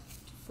movement.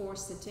 For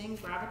sitting,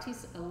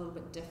 gravity's a little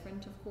bit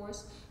different, of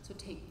course, so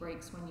take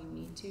breaks when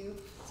you need to.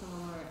 So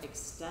when we're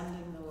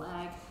extending the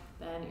leg,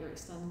 then you're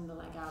extending the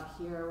leg out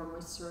here. When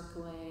we're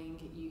circling,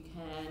 you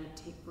can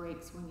take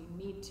breaks when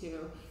you need to.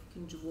 You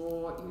can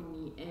draw your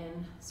knee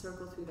in,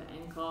 circle through the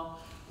ankle,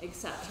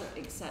 etc.,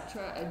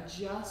 etc.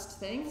 Adjust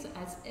things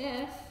as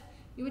if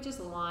you were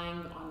just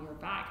lying on your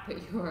back, but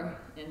you're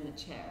in the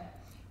chair.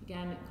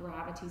 Again,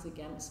 gravity's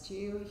against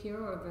you here,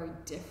 or a very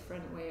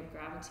different way of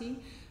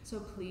gravity. So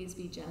please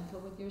be gentle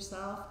with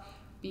yourself,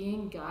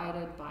 being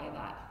guided by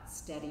that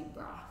steady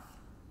breath.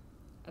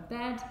 A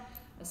bed,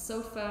 a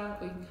sofa,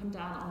 or you can come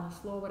down on the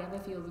floor, whatever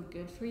feels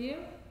good for you.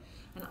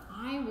 And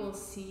I will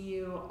see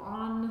you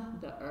on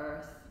the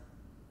earth.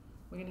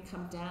 We're going to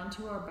come down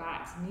to our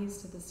backs, knees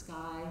to the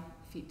sky,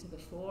 feet to the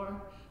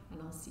floor,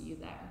 and I'll see you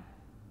there.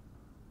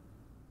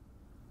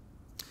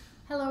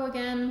 Hello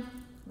again.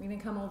 We're going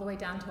to come all the way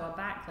down to our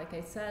back, like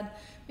I said.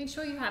 Make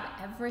sure you have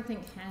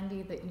everything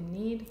handy that you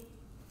need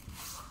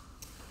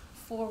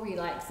for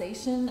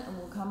relaxation, and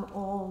we'll come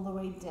all the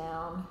way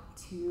down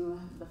to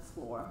the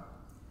floor.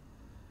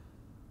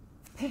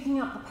 Picking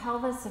up the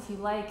pelvis if you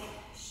like,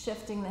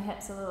 shifting the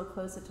hips a little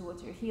closer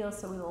towards your heels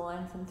so we will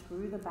lengthen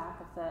through the back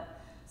of the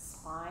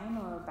spine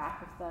or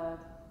back of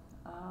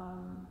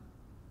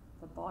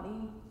the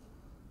body.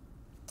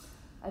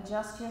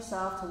 Adjust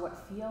yourself to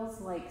what feels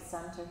like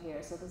center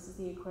here. So this is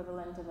the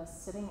equivalent of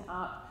us sitting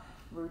up,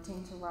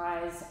 rooting to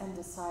rise, and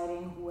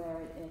deciding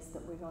where it is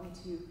that we're going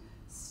to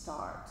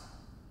start.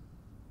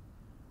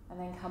 And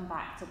then come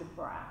back to the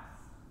breath.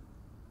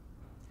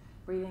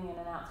 Breathing in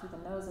and out through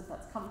the nose if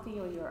that's comfy,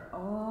 or your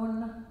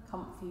own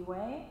comfy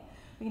way.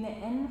 We're going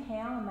to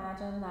inhale,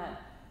 imagine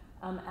that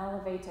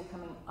elevator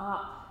coming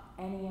up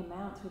any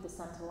amount through the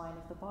center line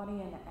of the body,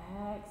 and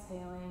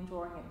exhaling,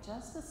 drawing it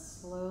just as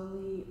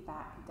slowly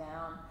back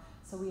down.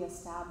 So we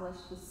establish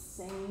the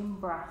same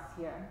breath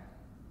here.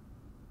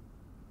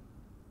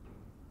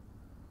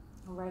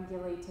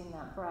 Regulating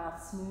that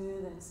breath,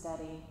 smooth and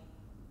steady.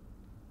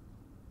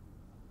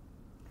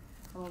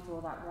 And we'll draw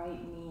that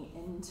right knee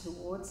in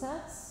towards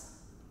us.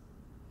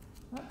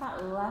 Let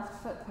that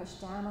left foot push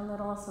down a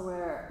little so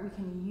we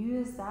can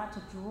use that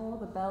to draw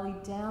the belly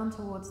down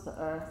towards the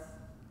earth.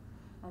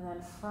 And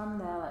then from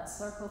there, let's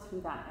circle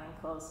through that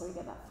ankle so we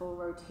get that full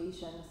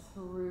rotation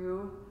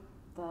through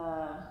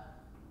the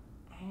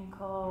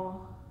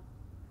ankle.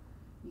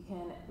 You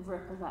can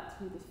ripple that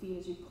through the feet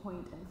as you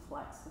point and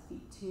flex the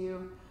feet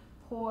too.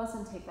 Pause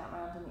and take that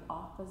round in the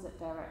opposite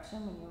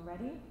direction when you're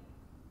ready.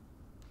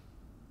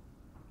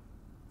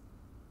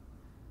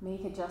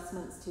 Make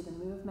adjustments to the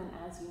movement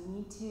as you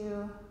need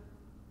to.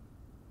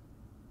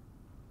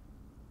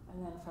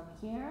 And then from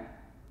here,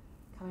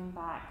 coming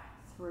back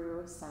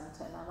through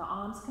center. Now the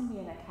arms can be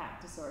in a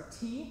cactus or a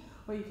T,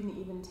 or you can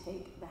even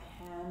take the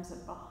hands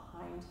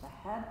behind the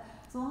head,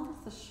 as long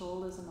as the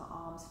shoulders and the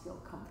arms feel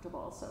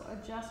comfortable. So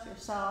adjust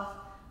yourself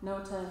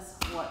Notice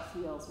what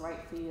feels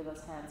right for you.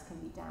 Those hands can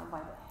be down by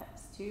the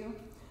hips too.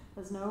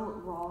 There's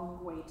no wrong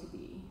way to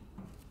be.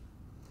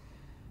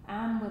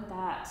 And with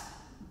that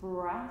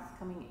breath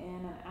coming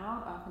in and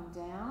out, up and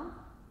down,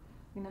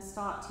 you're going to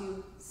start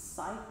to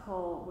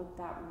cycle with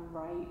that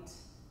right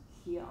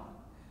heel.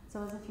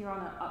 So as if you're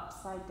on an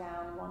upside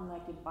down,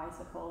 one-legged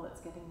bicycle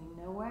that's getting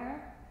you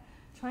nowhere,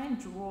 try and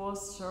draw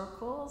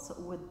circles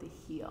with the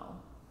heel.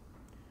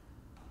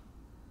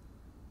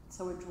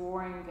 So we're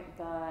drawing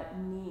the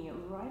knee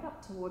right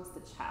up towards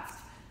the chest,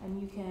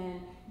 and you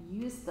can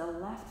use the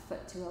left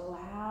foot to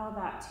allow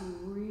that to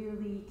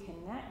really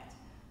connect,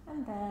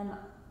 and then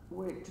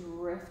we're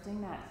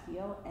drifting that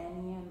heel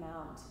any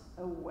amount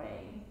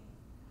away.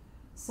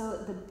 So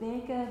the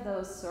bigger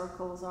those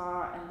circles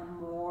are and the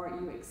more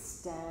you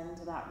extend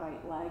that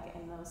right leg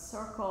in those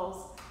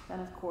circles, then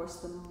of course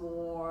the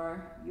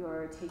more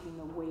you're taking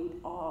the weight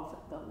of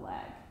the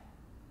leg.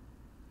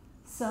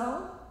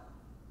 So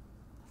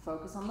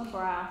focus on the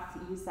breath.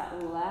 Use that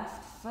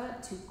left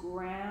foot to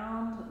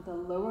ground the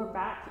lower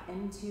back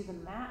into the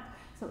mat.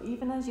 So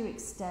even as you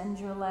extend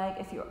your leg,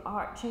 if you're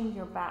arching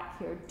your back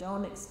here,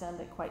 don't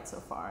extend it quite so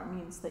far. It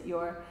means that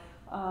you're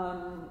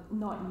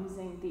not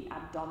using the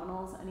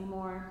abdominals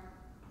anymore.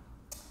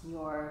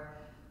 You're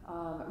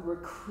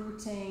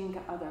recruiting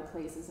other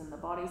places in the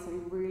body. So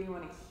you really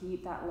want to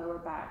keep that lower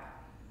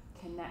back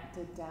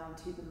connected down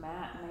to the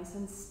mat. Nice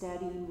and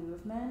steady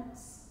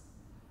movements.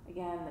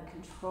 Again, the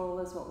control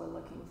is what we're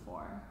looking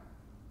for.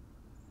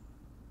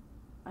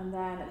 And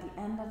then at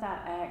the end of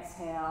that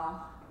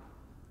exhale,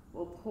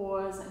 we'll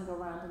pause and go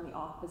around in the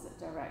opposite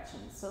direction.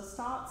 So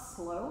start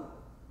slow.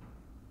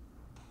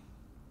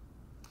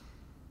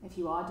 If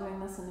you are doing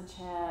this in a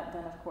chair,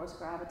 then of course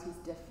gravity is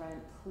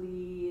different.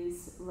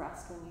 Please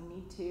rest when you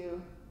need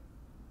to.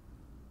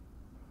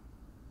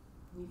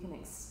 You can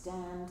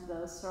extend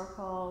those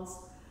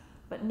circles.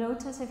 But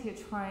notice if you're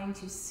trying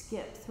to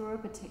skip through a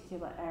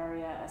particular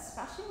area,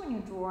 especially when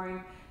you're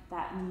drawing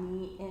that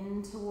knee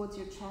in towards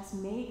your chest,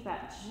 make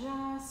that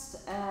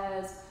just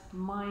as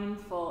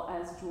mindful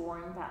as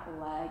drawing that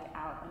leg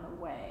out and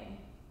away.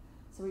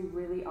 So we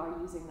really are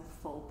using the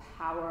full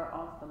power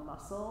of the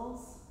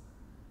muscles.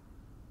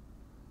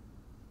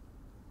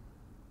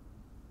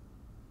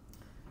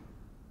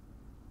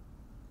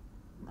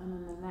 And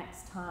then the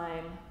next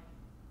time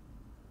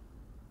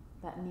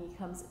that knee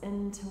comes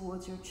in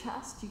towards your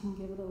chest, you can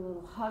give it a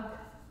little hug.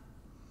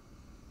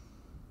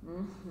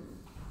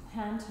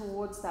 Hand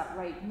towards that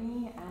right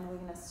knee, and we're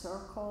going to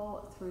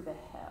circle through the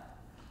hip.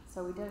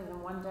 So we did it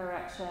in one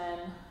direction,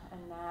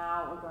 and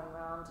now we're going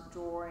around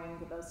drawing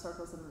those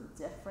circles in a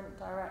different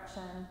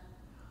direction.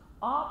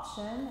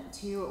 Option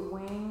to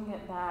wing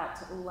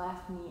that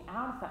left knee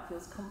out. If that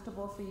feels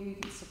comfortable for you, you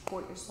can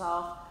support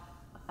yourself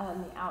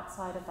on the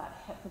outside of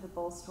that hip with a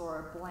bolster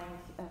or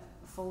a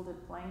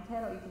folded blanket,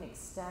 or you can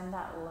extend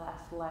that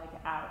left leg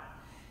out.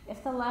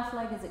 If the left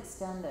leg is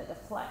extended,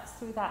 flex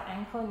through that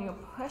ankle, and you're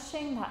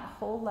pushing that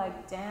whole leg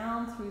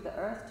down through the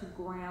earth to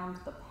ground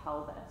the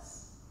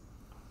pelvis.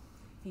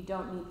 If you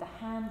don't need the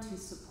hand to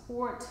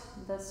support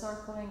the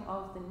circling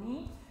of the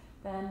knee,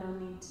 then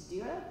no need to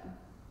do it.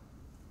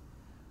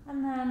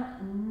 And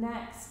then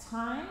next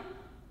time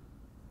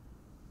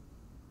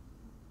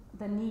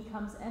the knee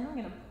comes in, we're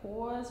going to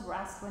pause,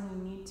 rest when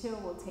you need to.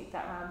 We'll take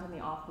that round in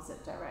the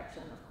opposite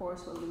direction. Of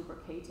course, we're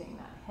lubricating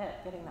that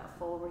hip, getting that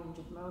full range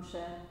of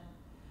motion.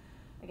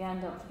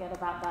 Again, don't forget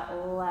about that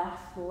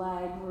left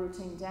leg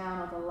rooting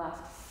down, or the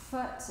left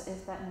foot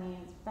if that knee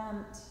is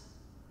bent.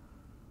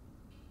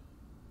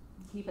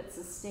 Keep it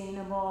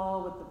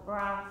sustainable with the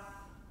breath.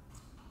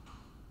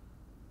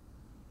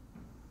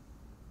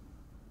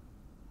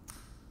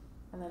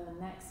 And then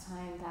the next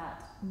time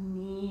that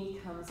knee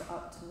comes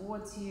up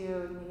towards you,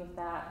 you're going to give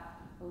that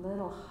a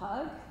little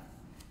hug.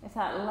 If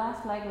that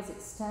left leg was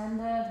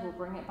extended, we'll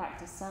bring it back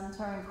to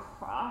center and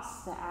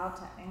cross the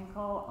outer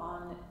ankle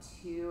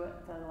onto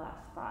the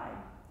left thigh.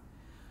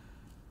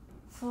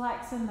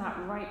 Flexing that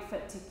right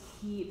foot to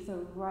keep the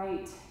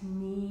right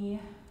knee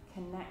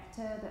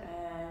connected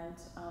and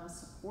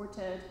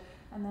supported,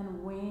 and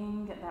then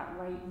wing that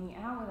right knee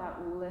out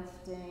without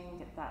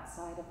lifting that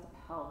side of the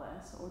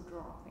pelvis or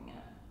dropping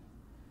it.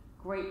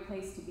 Great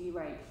place to be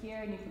right here,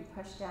 and you can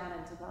push down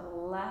into the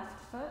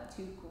left foot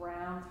to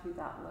ground through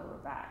that lower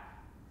back.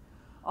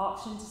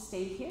 Option to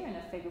stay here in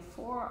a figure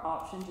four,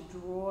 option to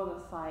draw the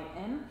thigh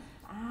in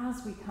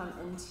as we come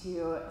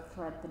into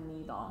thread the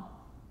needle.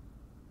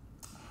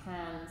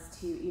 Hands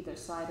to either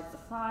side of the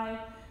thigh,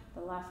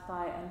 the left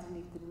thigh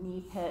underneath the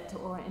knee pit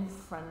or in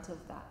front of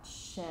that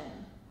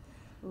shin.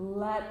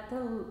 Let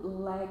the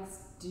legs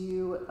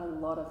do a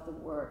lot of the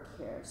work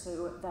here.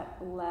 So that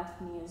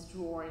left knee is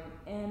drawing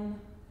in,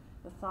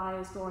 the thigh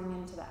is drawing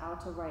into the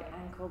outer right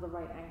ankle, the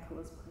right ankle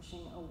is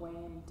pushing away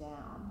and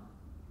down.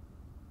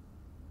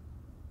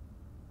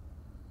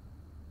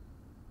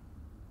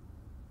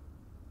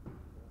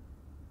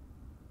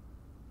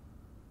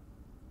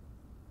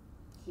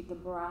 Keep the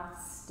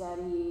breath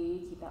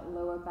steady, keep that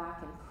lower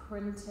back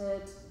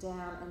imprinted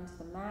down into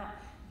the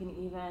mat. You can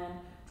even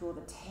draw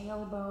the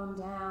tailbone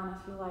down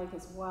if you like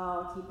as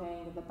well,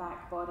 keeping the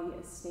back body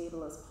as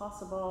stable as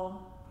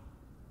possible.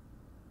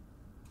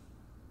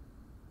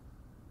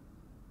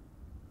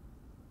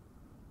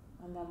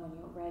 And then when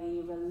you're ready,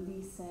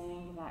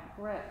 releasing that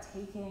grip,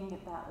 taking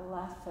that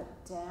left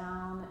foot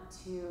down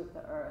to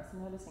the earth,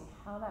 noticing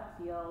how that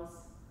feels.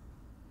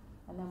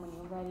 And then when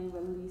you're ready,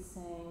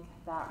 releasing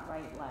that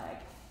right leg.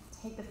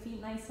 Take the feet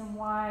nice and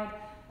wide,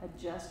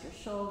 adjust your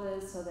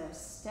shoulders so they're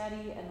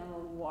steady, and then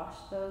we'll wash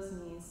those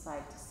knees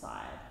side to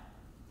side.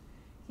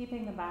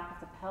 Keeping the back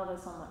of the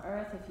pelvis on the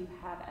earth if you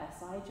have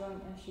SI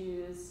joint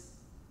issues.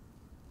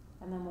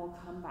 And then we'll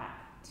come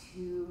back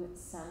to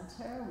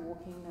center,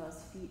 walking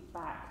those feet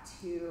back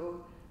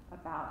to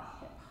about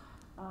hip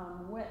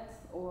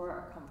width or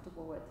a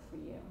comfortable width for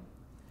you.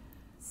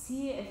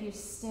 See if you're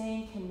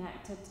staying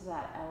connected to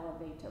that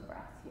elevator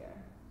breath here.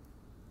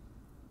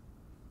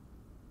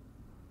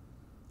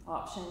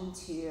 Option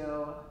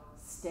to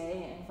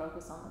stay and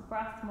focus on the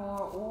breath more,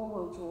 or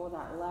we'll draw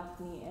that left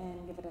knee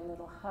in, give it a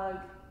little hug,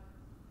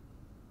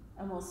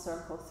 and we'll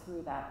circle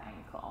through that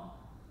ankle.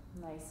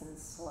 Nice and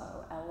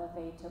slow,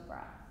 elevator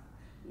breath.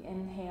 The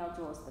inhale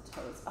draws the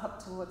toes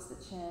up towards the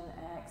chin,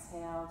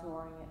 exhale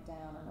drawing it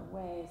down and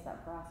away as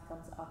that breath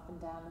comes up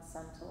and down the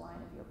center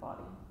line of your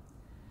body.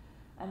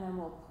 And then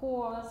we'll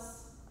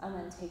pause and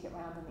then take it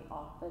round in the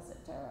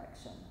opposite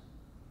direction.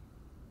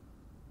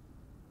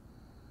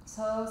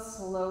 So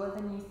slower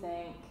than you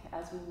think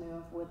as we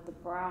move with the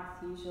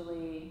breath,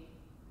 usually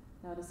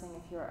noticing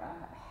if you're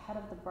ahead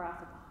of the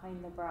breath or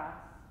behind the breath.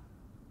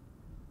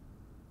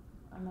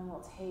 And then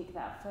we'll take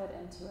that foot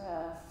into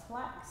a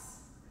flex.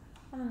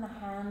 And then the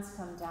hands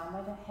come down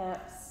by the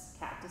hips,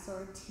 cactus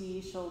or a T,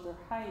 shoulder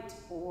height,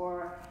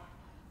 or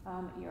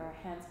your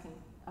hands can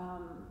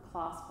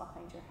clasp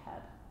behind your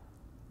head.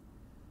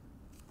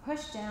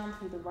 Push down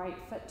through the right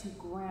foot to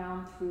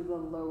ground through the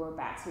lower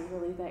back. So we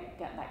really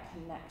get that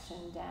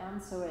connection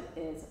down so it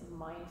is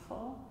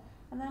mindful.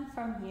 And then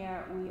from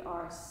here, we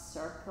are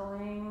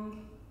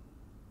circling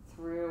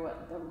through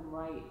the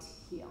right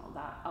heel,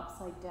 that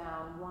upside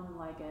down,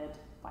 one-legged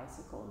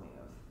bicycle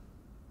move.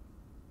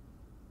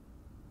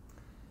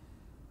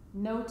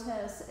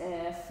 Notice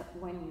if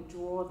when you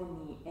draw the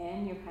knee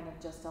in, you're kind of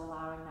just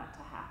allowing that to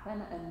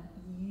happen, and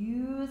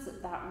use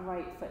that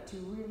right foot to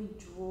really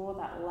draw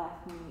that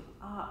left knee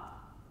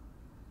up.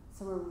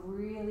 So we're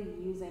really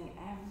using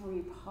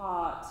every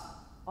part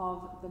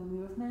of the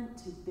movement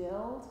to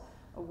build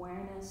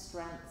awareness,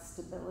 strength,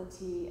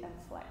 stability, and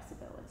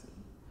flexibility.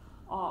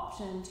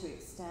 Option to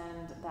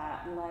extend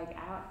that leg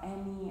out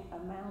any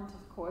amount,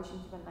 of course. You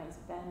can keep a nice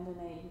bend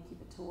in it, you can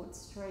keep it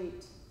towards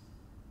straight.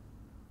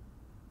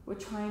 We're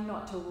trying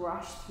not to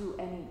rush through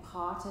any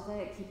part of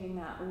it, keeping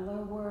that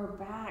lower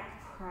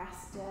back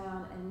pressed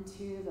down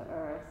into the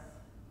earth.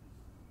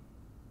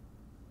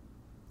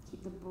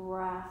 Keep the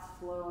breath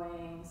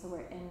flowing, so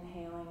we're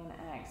inhaling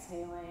and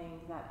exhaling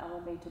that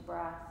elevator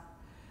breath.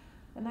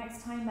 The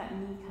next time that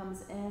knee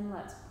comes in,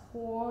 let's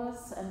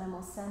pause, and then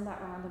we'll send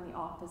that round in the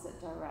opposite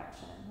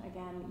direction.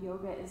 Again,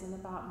 yoga isn't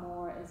about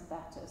more is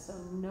better, so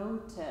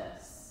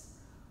notice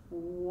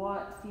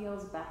what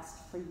feels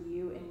best for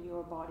you in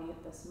your body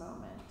at this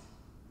moment.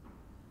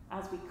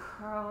 As we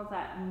curl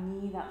that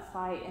knee, that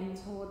thigh in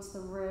towards the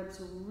ribs,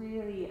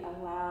 really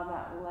allow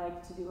that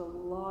leg to do a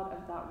lot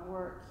of that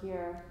work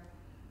here,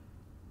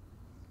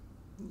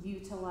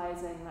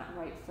 utilizing that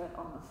right foot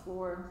on the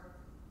floor.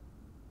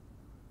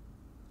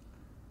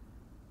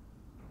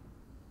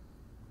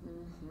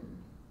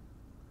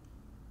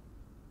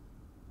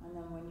 And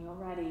then when you're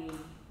ready,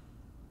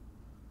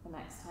 the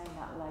next time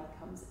that leg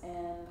comes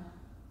in,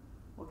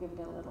 we'll give it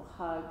a little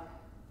hug.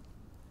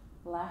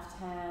 Left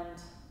hand,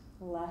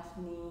 left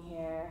knee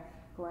here,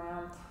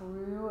 ground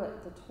through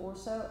the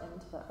torso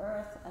into the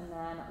earth, and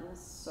then we'll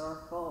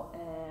circle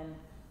in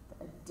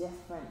a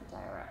different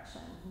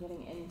direction,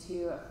 getting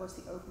into, of course,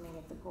 the opening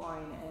of the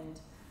groin and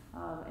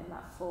in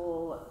that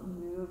full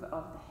move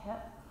of the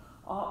hip.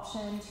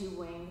 Option to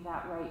wing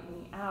that right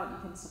knee out. You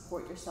can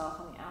support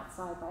yourself on the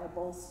outside by a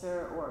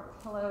bolster or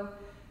a pillow.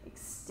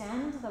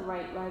 Extend the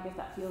right leg if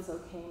that feels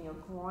okay in your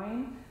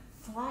groin.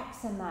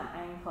 Flex in that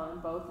ankle, in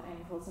both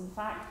ankles in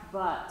fact,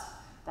 but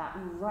that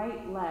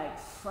right leg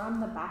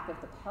from the back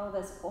of the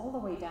pelvis all the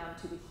way down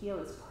to the heel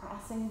is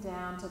pressing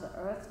down to the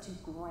earth to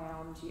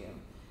ground you.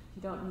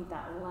 You don't need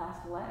that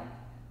left leg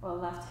or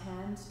left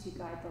hand to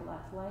guide the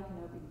left leg,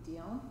 no big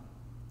deal.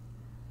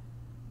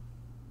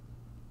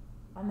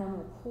 And then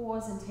we'll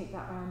pause and take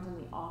that round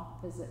in the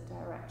opposite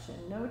direction.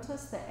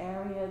 Notice the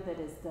area that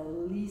is the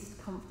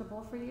least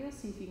comfortable for you.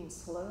 See if you can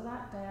slow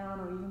that down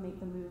or even make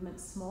the movement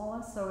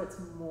smaller so it's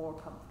more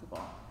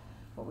comfortable.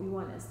 What we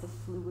want is the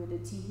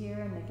fluidity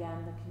here, and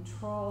again, the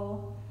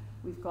control.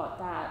 We've got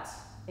that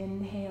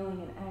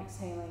inhaling and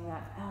exhaling,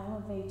 that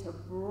elevator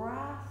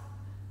breath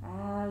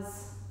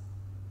as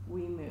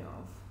we move.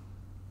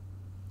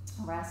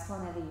 Rest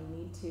whenever you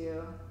need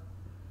to.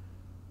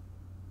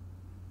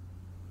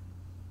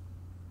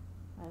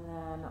 And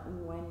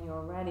then when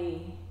you're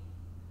ready,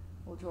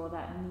 we'll draw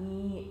that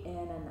knee in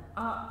and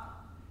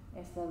up.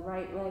 If the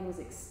right leg was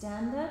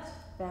extended,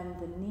 bend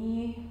the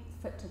knee,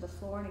 foot to the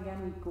floor, and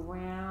again we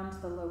ground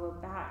the lower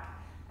back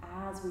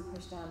as we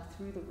push down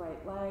through the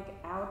right leg.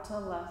 Outer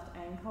left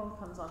ankle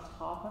comes on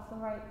top of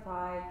the right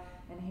thigh,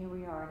 and here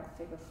we are in a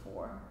figure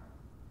four.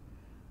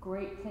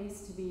 Great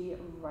place to be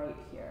right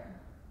here.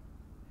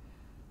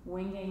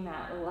 Winging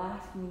that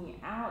left knee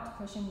out,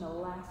 pushing the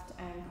left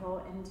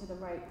ankle into the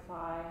right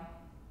thigh.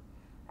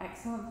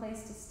 Excellent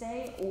place to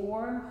stay,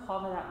 or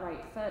hover that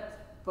right foot.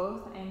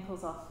 Both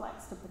ankles are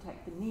flexed to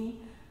protect the knee,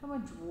 and we're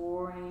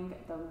drawing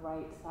the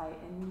right thigh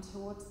in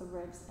towards the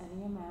ribs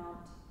any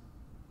amount.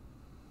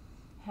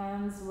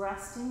 Hands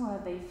resting where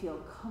they feel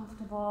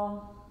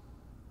comfortable.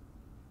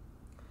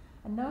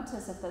 And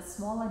notice if there's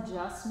small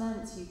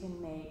adjustments you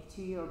can make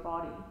to your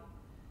body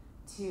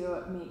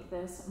to make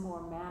this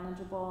more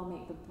manageable,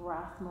 make the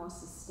breath more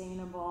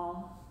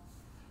sustainable.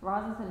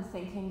 Rather than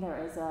thinking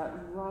there is a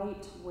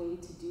right way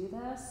to do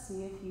this,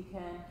 see if you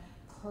can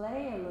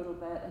play a little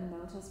bit and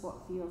notice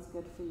what feels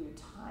good for you.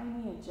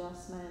 Tiny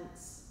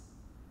adjustments,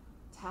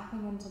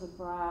 tapping into the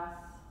breath.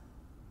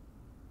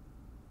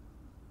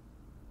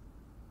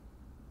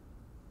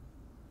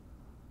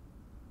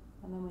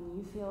 And then when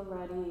you feel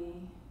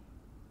ready,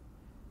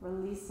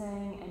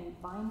 releasing any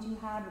bind you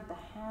had with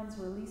the hands,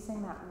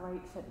 releasing that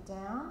right foot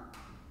down,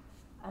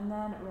 and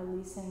then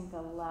releasing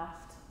the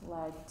left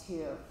leg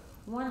too.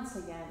 Once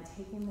again,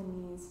 taking the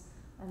knees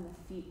and the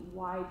feet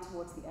wide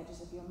towards the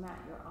edges of your mat,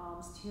 your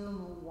arms too, and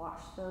we'll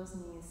wash those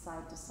knees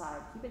side to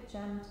side. Keep it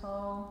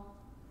gentle.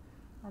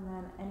 And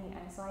then any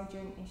side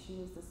joint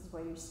issues, this is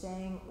where you're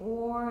staying,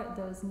 or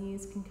those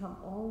knees can come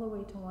all the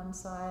way to one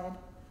side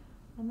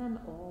and then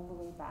all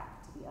the way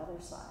back to the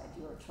other side,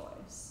 your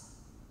choice.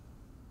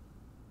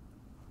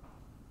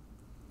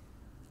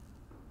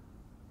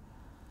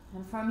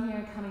 And from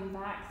here, coming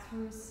back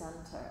through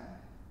center,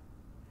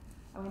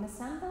 I'm going to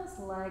send those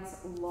legs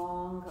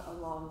long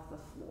along the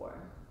floor.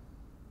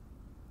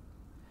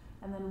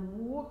 And then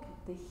walk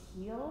the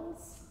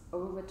heels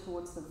over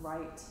towards the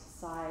right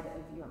side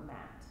of your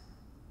mat.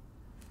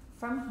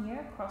 From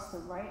here, cross the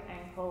right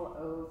ankle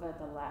over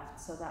the left,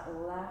 so that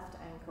left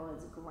ankle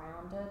is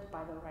grounded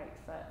by the right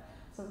foot.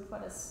 So we've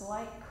got a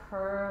slight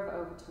curve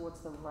over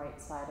towards the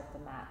right side of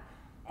the mat.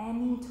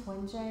 Any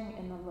twinging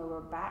in the lower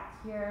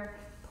back here,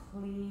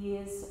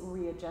 please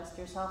readjust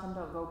yourself and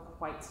don't go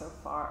quite so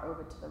far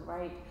over to the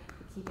right.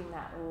 We're keeping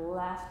that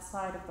left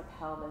side of the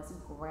pelvis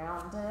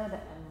grounded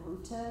and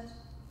rooted.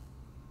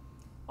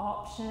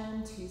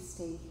 Option to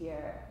stay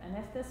here. And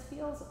if this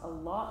feels a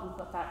lot, we've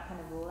got that kind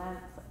of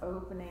length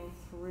opening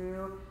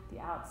through the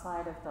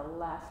outside of the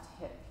left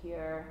hip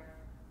here.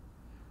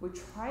 We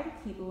try to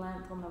keep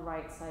length on the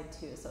right side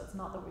too. So it's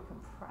not that we're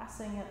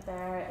compressing it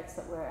there, it's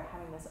that we're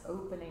having this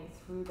opening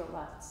through the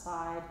left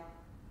side.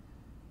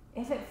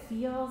 If it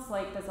feels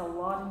like there's a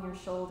lot in your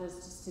shoulders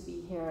just to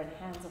be here, and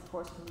hands of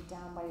course can be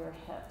down by your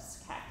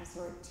hips, cactus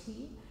or a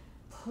T,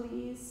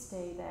 please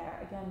stay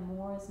there. Again,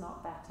 more is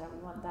not better. We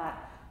want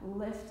that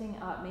lifting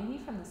up, maybe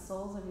from the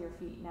soles of your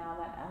feet now,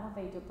 that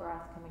elevated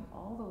breath coming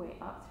all the way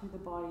up through the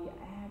body,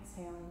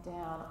 exhaling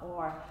down,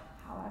 or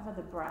however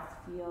the breath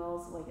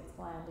feels like it's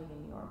landing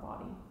in your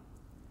body.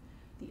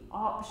 The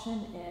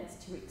option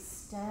is to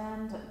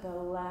extend the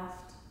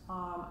left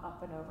arm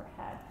up and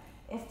overhead.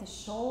 If the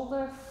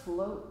shoulder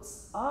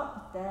floats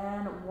up,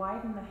 then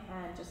widen the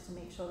hand just to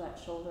make sure that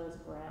shoulder is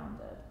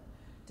grounded.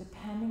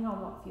 Depending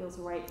on what feels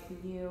right for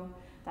you,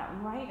 that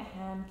right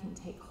hand can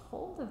take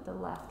hold of the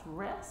left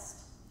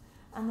wrist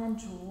and then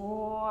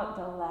draw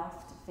the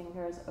left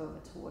fingers over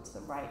towards the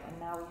right. And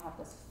now we have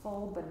this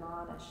full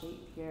banana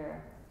shape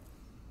here.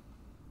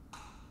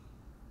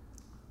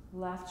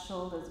 Left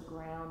shoulder's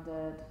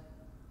grounded.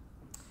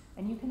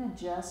 And you can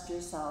adjust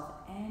yourself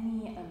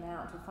any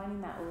amount. We're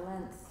finding that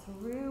length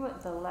through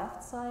the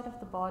left side of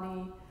the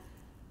body,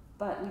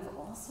 but we've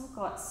also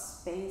got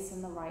space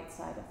in the right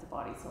side of the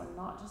body, so we're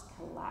not just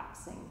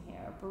collapsing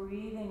here.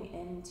 Breathing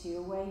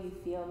into where you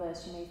feel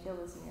this. You may feel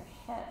this in your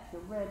hip,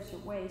 your ribs,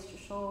 your waist, your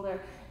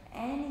shoulder,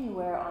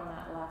 anywhere on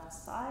that left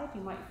side.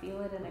 You might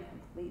feel it in a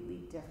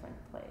completely different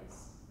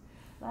place.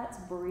 Let's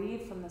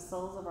breathe from the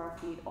soles of our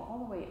feet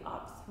all the way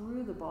up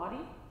through the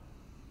body.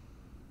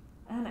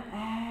 And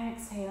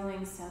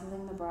exhaling,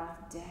 settling the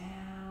breath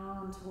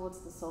down towards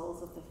the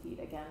soles of the feet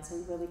again. So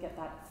we really get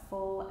that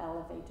full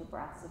elevated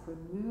breath as if we're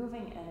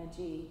moving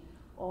energy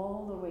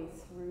all the way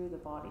through the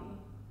body.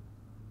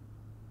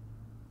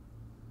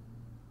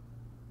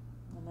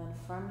 And then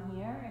from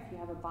here, if you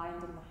have a bind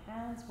in the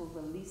hands, we'll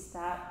release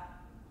that.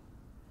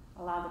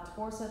 Allow the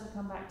torso to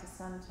come back to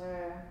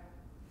center.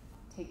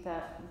 Take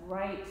that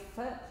right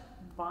foot,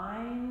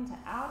 bind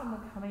out, and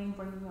we're coming,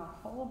 bringing your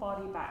whole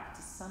body back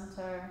to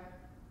center.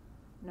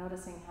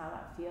 Noticing how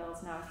that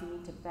feels. Now, if you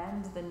need to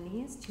bend the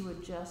knees to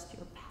adjust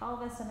your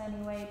pelvis in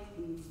any way,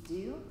 please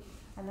do.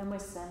 And then we're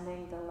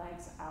sending the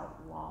legs out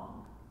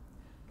long.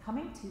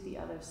 Coming to the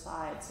other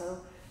side. So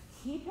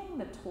keeping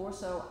the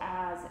torso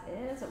as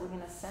is, we're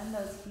going to send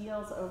those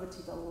heels over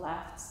to the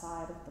left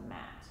side of the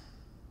mat.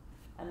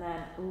 And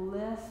then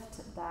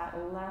lift that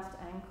left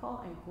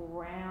ankle and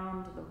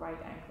ground the right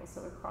ankle.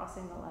 So we're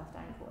crossing the left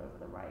ankle over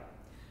the right.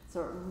 So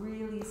it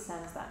really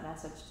sends that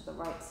message to the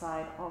right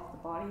side of the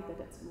body that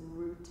it's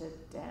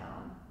rooted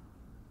down.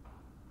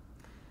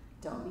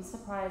 Don't be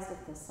surprised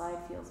if this side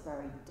feels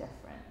very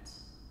different.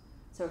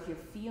 So if you're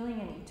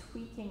feeling any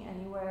tweaking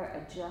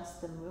anywhere,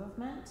 adjust the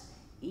movement,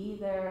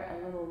 either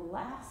a little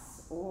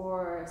less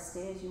or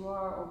stay as you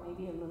are, or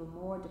maybe a little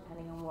more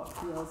depending on what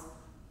feels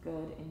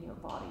good in your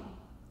body.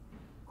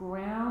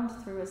 Ground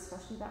through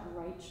especially that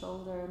right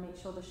shoulder.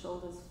 Make sure the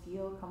shoulders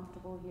feel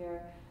comfortable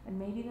here, and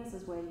maybe this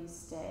is where you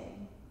stay.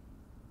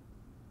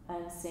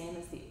 And same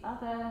as the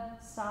other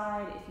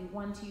side, if you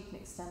want to, you can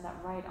extend that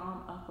right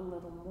arm up a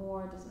little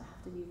more. It doesn't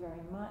have to be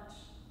very much.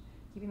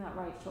 Keeping that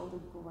right shoulder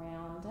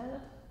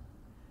grounded.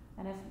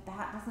 And if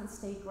that doesn't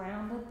stay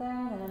grounded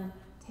there, then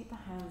take the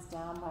hands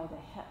down by the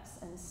hips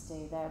and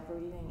stay there,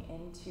 breathing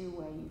into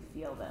where you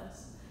feel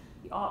this.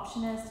 The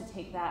option is to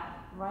take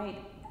that right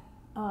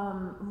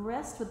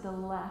wrist with the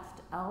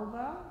left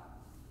elbow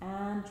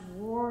and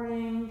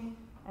drawing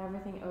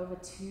everything over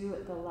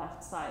to the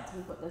left side. So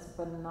we've got this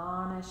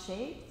banana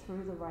shape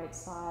through the right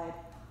side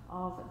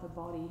of the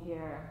body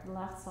here. The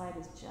left side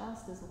is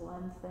just as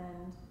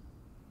lengthened.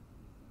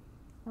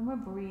 And we're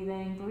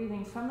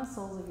breathing from the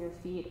soles of your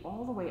feet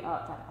all the way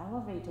up, that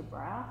elevator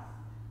breath,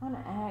 and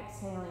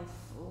exhaling,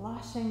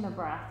 flushing the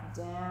breath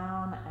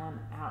down and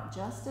out,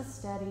 just as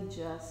steady,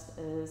 just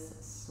as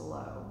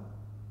slow.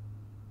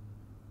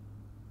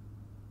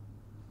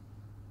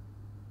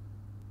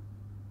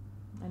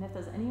 And if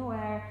there's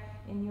anywhere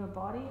in your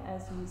body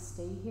as you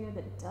stay here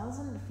that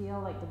doesn't feel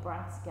like the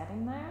breath's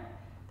getting there,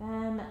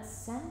 then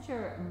send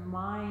your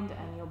mind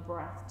and your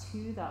breath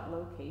to that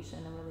location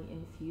and really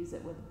infuse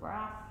it with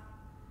breath.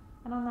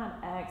 And on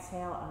that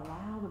exhale,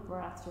 allow the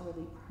breath to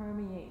really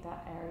permeate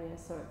that area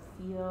so it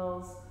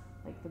feels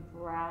like the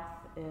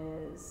breath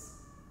is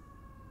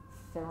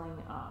filling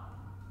up.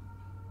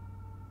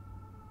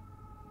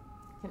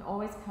 You can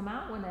always come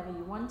out whenever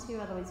you want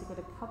to, otherwise you've got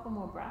a couple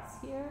more breaths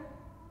here.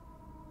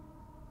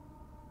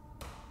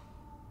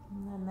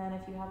 And then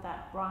if you have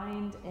that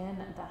bind in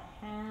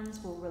the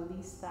hands, we'll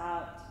release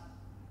that.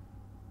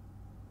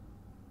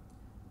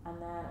 And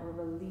then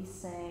we're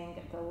releasing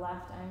the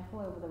left ankle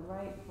over the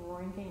right,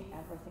 bringing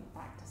everything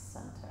back to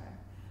center.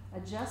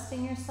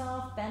 Adjusting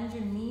yourself, bend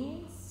your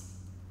knees,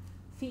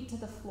 feet to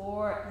the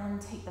floor,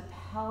 and take the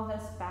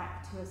pelvis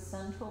back to a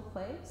central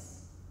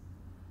place.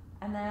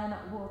 And then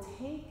we'll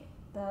take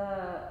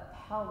the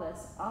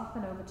pelvis up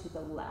and over to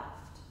the left.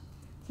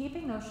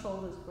 Keeping those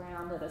shoulders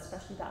grounded,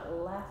 especially that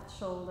left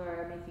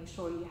shoulder, making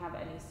sure you have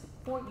any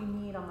support you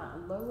need on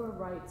that lower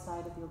right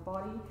side of your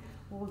body.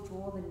 We'll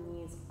draw the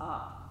knees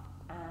up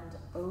and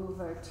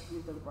over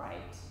to the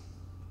right.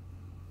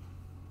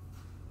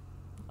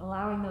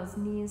 Allowing those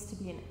knees to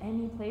be in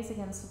any place,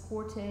 again,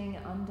 supporting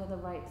under the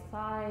right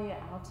thigh,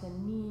 outer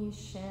knee,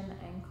 shin,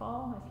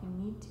 ankle, if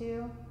you need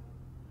to.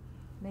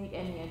 Make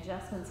any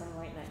adjustments. I'm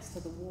right next to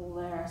the wall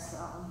there,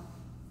 so.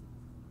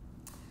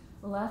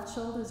 Left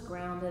shoulder is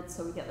grounded,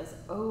 so we get this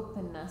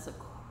openness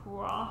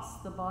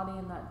across the body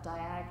in that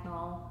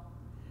diagonal.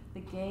 The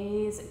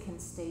gaze can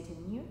stay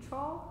to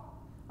neutral,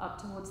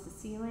 up towards the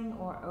ceiling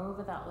or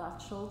over that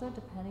left shoulder,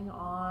 depending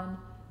on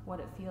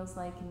what it feels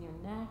like in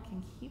your neck.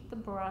 And keep the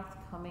breath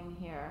coming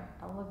here,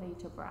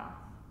 elevator breath.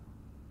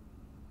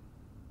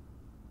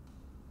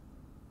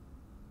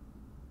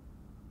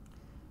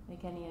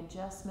 Make any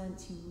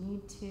adjustments you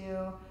need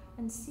to,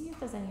 and see if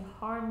there's any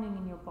hardening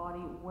in your body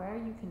where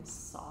you can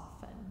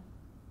soften.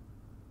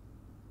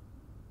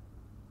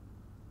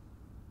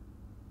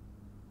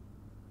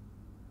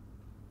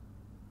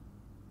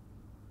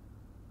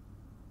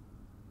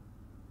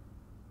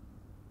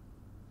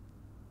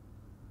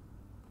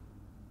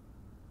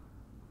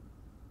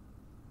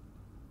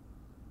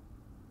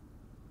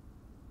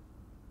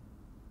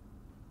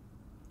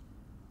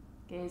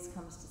 Gaze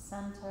comes to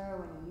center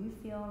when you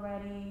feel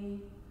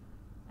ready,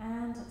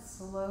 and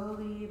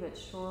slowly but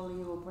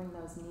surely we'll bring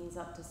those knees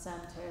up to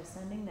center,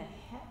 sending the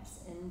hips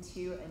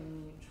into a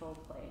neutral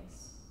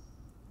place.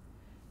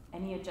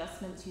 Any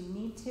adjustments you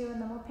need to,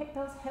 and then we'll pick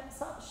those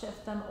hips up,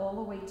 shift them all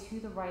the way to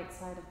the right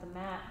side of the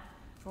mat,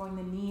 drawing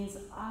the knees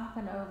up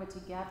and over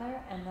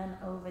together, and then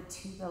over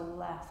to the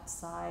left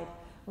side.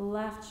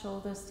 Left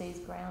shoulder stays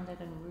grounded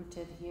and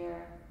rooted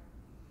here.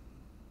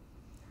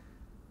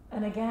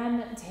 And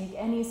again, take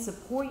any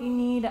support you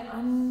need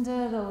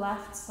under the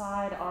left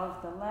side of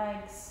the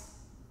legs.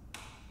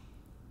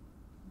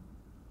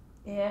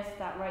 If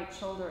that right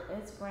shoulder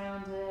is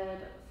grounded,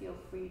 feel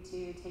free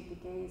to take the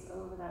gaze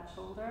over that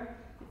shoulder.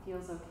 It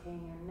feels okay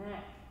in your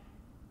neck.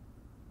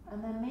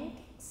 And then make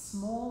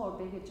small or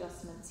big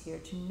adjustments here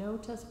to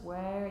notice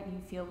where you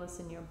feel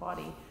this in your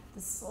body.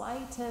 The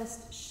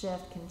slightest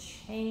shift can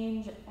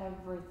change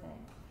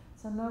everything.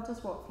 So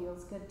notice what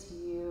feels good to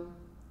you.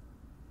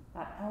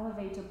 That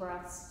elevator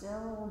breath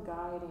still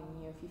guiding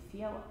you. If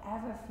you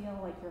ever feel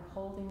like you're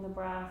holding the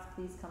breath,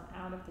 please come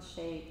out of the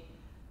shape,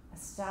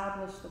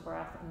 establish the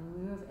breath,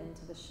 and move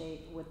into the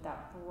shape with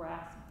that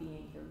breath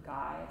being your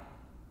guide.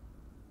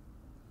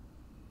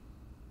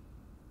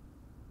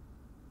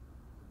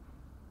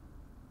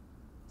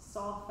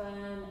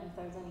 soften if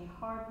there's any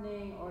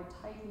hardening or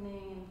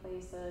tightening in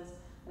places.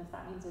 And if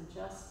that means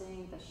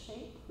adjusting the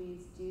shape,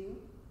 please do.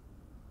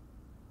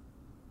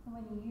 And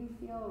when you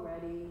feel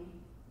ready,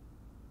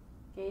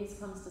 gaze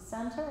comes to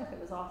center if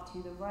it was off to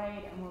the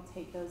right, and we'll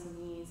take those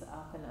knees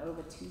up and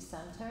over to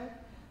center.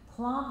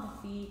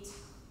 Plant the feet,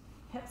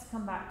 hips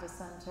come back to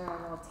center,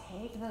 and we'll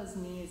take those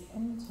knees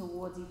in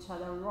towards each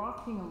other,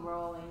 rocking and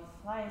rolling,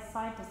 fly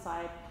side to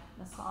side,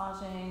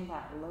 massaging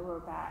that lower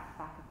back,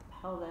 back of the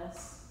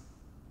pelvis.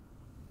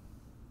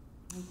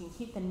 You can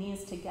keep the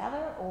knees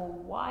together or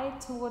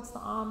wide towards the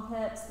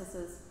armpits. This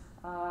is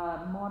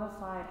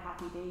modified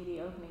happy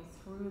baby, opening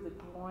through the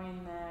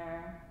groin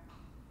there,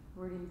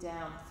 rooting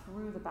down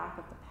through the back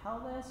of the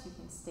pelvis. You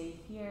can stay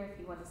here if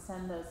you want to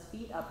send those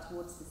feet up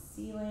towards the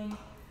ceiling.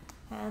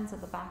 Hands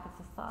at the back of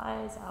the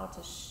thighs,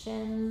 outer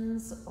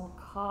shins or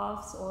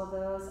calves, or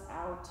those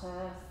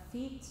outer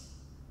feet.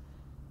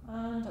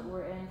 And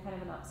we're in kind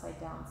of an upside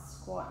down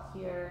squat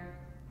here.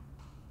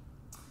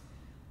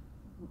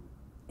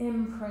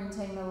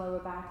 Imprinting the lower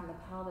back and the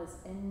pelvis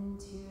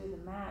into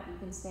the mat. You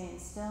can stay in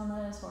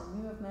stillness or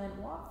movement.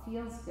 What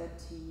feels good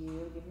to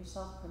you? Give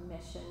yourself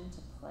permission to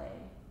play.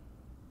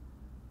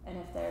 And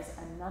if there's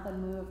another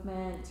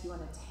movement you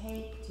want to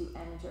take to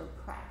end your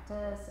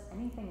practice,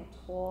 anything at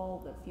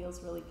all that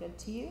feels really good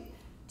to you,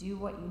 do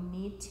what you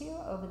need to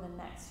over the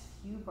next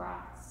few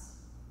breaths.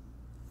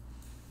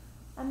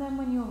 And then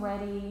when you're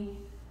ready,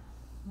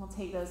 we'll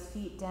take those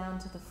feet down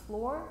to the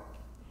floor.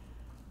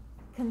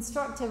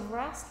 Constructive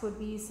rest would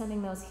be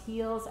sending those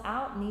heels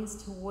out,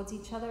 knees towards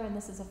each other, and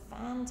this is a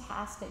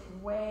fantastic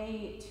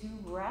way to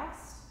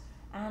rest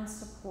and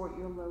support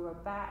your lower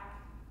back.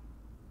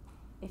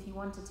 If you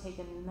want to take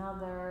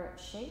another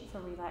shape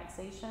for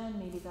relaxation,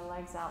 maybe the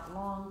legs out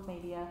long,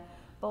 maybe a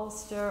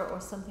bolster or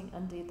something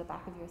under the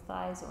back of your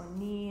thighs or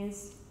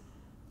knees.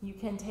 You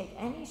can take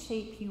any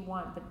shape you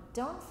want, but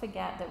don't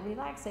forget that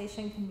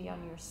relaxation can be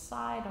on your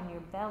side, on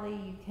your belly.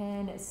 You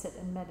can sit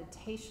in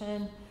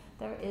meditation.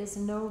 There is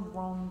no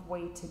wrong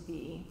way to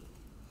be.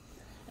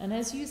 And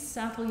as you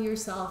settle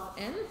yourself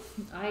in,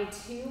 I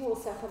too will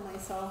settle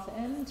myself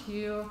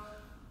into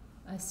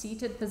a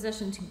seated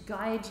position to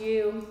guide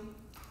you.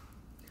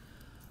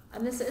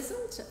 And this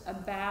isn't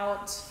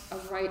about a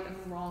right and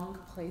wrong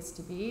place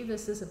to be.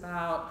 This is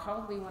about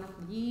probably one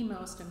of the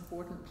most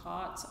important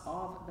parts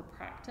of the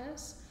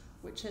practice,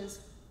 which is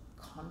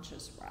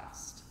conscious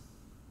rest.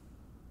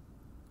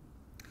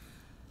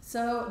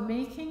 So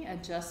making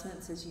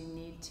adjustments as you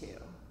need to.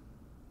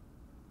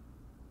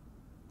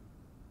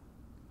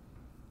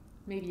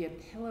 Maybe a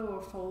pillow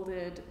or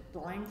folded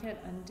blanket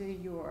under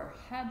your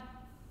head.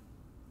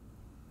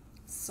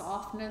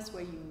 Softness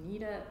where you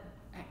need it.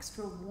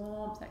 Extra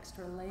warmth,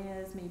 extra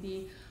layers,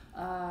 maybe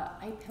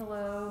eye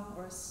pillow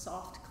or a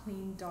soft,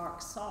 clean,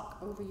 dark sock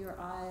over your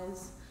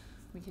eyes.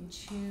 We can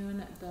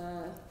tune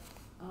the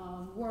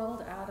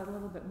world out a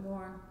little bit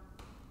more.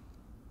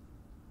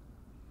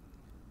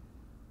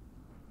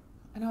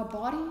 And our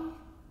body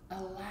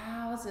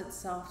allows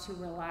itself to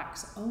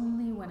relax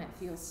only when it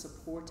feels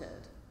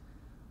supported.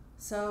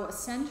 So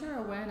send your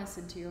awareness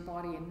into your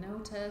body and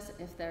notice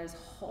if there's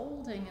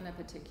holding in a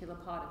particular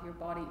part of your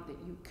body that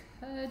you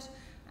could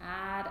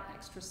add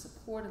extra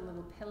support, a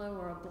little pillow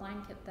or a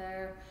blanket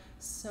there,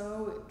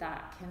 so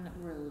that can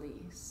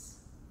release.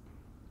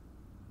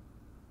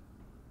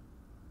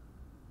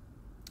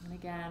 And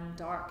again,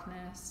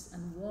 darkness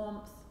and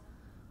warmth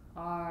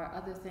are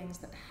other things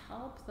that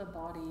help the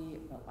body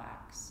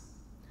relax.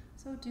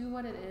 So do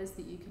what it is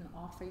that you can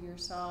offer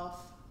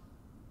yourself.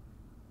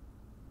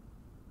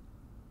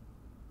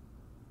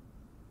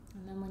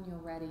 And then when you're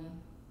ready,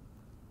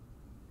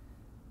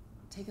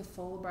 take a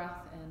full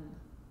breath in.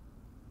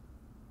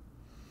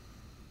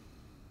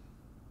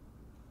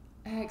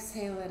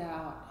 Exhale it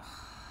out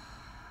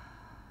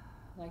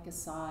like a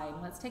sigh.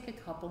 And let's take a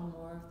couple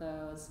more of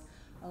those,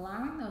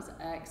 allowing those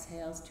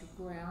exhales to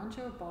ground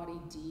your body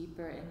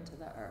deeper into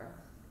the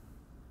earth,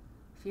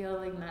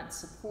 feeling that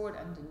support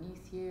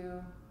underneath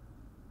you.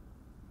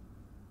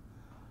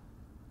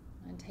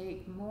 And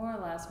take more or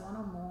less one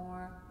or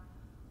more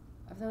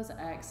of those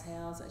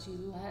exhales as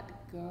you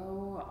let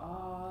go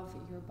of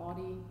your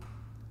body,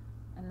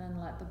 and then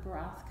let the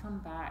breath come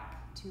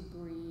back to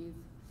breathe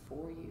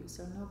for you,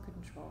 so no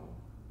control.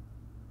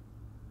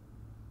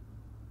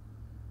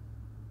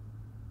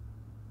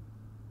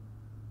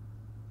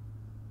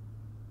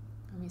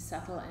 And we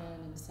settle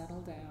in and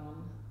settle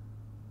down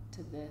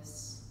to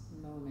this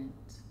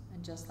moment.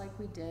 And just like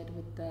we did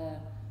with the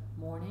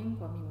morning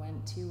when we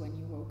went to when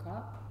you woke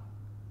up,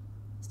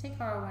 let's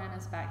take our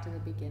awareness back to the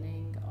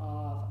beginning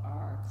of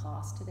our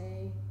class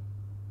today.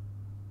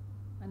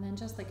 And then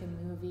just like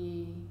a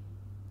movie,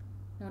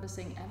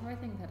 noticing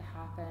everything that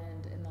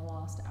happened in the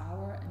last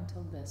hour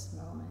until this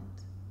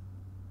moment.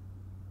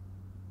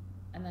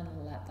 And then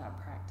let that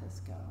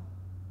practice go.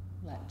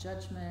 Let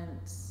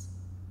judgments,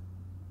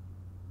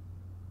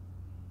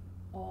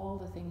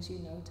 all the things you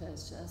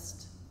notice,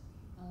 just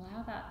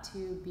allow that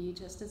to be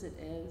just as it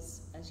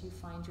is as you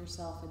find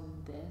yourself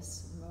in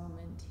this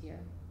moment here.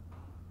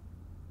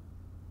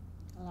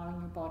 allowing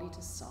your body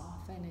to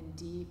soften and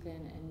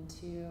deepen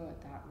into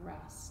that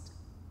rest.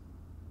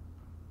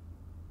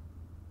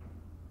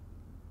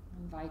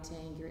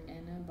 Inviting your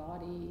inner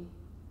body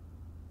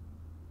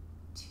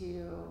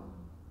to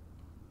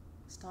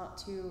start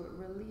to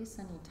release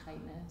any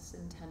tightness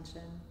and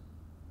tension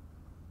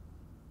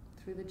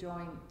through the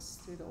joints,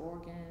 through the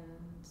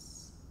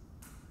organs,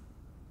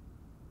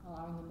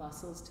 allowing the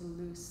muscles to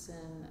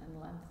loosen and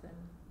lengthen,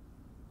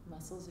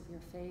 muscles of your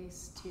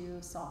face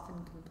to soften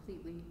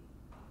completely,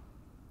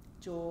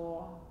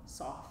 jaw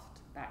soft,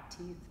 back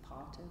teeth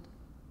parted,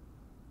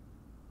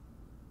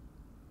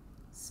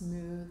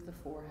 smooth the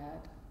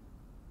forehead,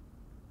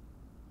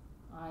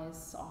 eyes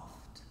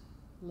soft,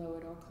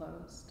 lowered or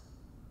closed.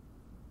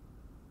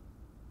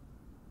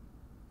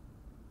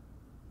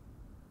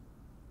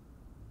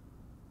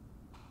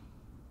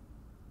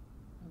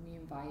 And we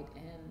invite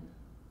in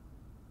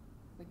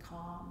the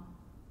calm,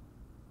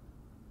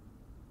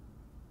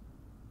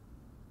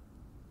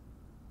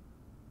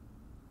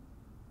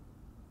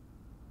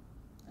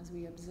 as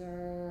we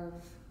observe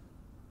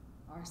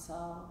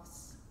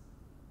ourselves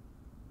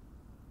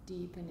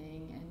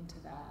deepening into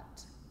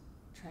that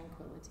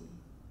tranquility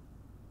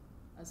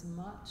as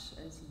much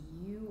as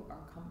you are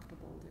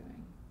comfortable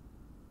doing.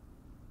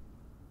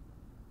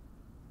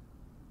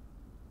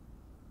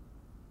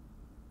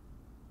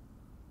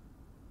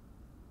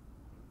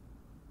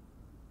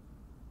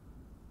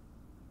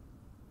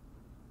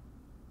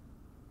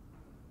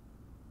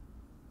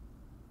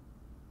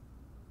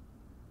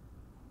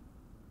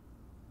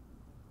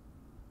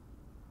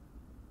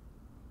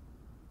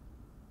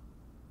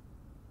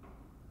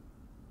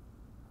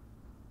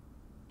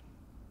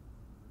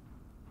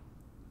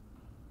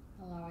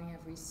 Allowing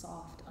every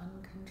soft,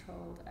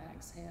 uncontrolled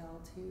exhale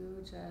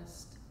to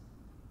just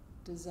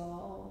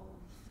dissolve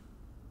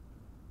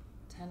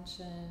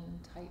tension,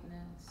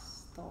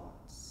 tightness,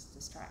 thoughts,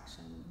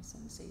 distractions,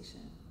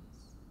 sensations.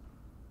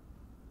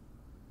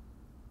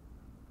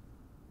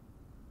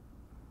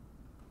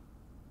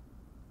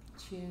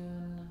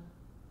 Tune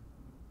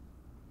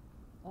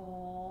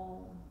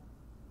all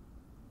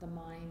the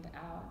mind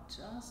out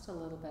just a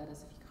little bit,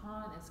 as if you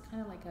can't, it's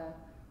kind of like a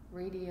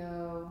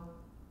radio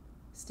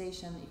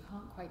station that you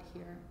can't quite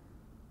hear.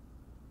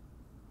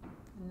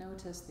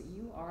 Notice that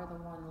you are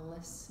the one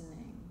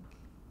listening.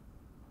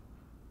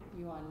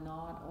 You are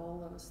not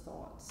all those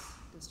thoughts,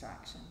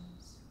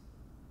 distractions.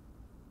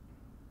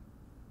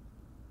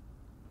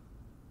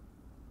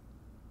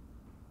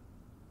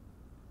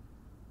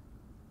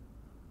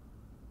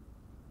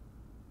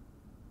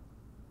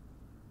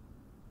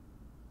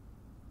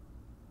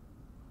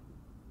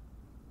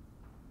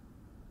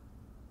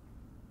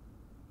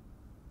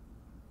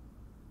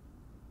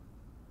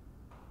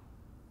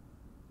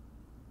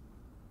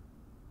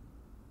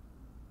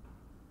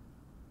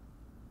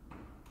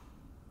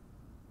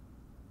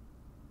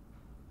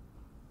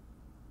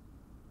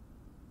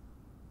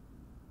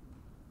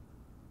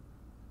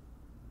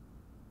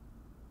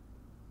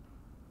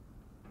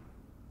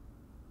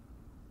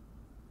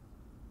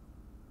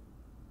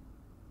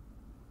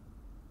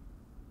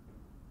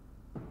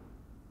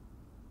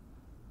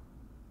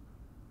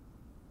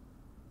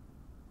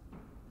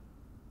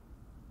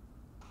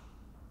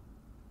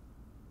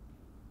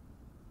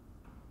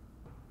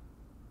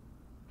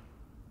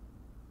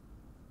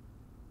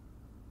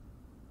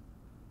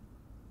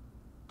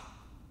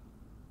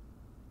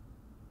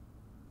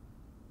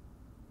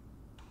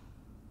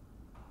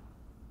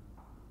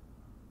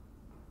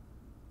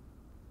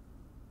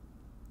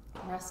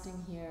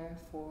 Resting here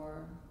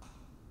for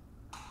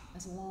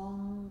as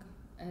long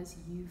as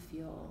you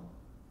feel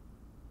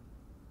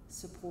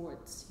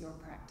supports your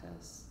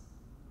practice.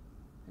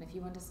 And if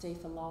you want to stay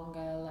for longer,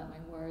 let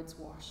my words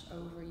wash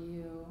over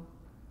you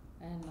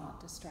and not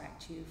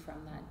distract you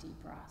from that deep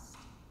rest.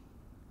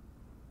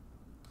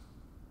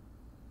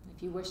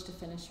 If you wish to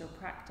finish your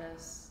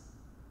practice,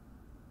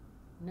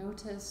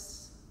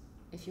 notice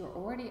if you're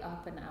already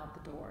up and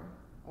out the door,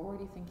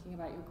 already thinking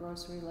about your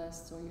grocery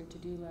lists or your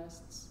to-do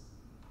lists,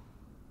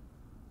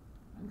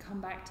 and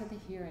come back to the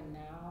here and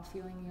now,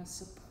 feeling your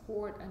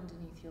support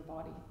underneath your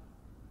body.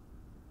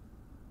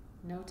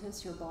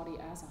 Notice your body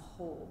as a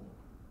whole.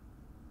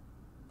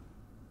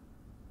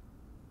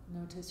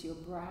 Notice your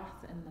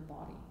breath in the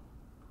body.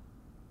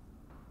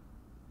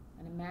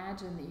 And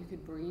imagine that you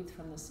could breathe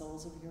from the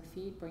soles of your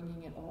feet,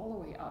 bringing it all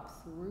the way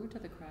up through to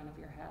the crown of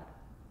your head.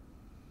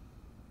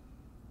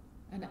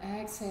 And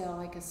exhale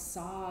like a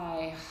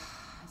sigh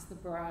as the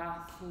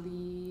breath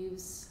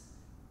leaves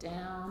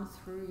down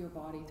through your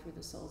body, through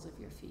the soles of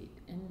your feet.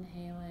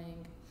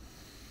 Inhaling,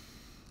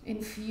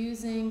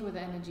 infusing with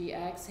energy,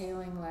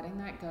 exhaling, letting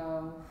that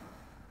go.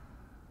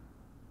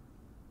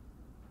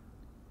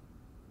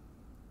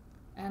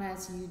 And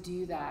as you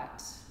do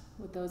that,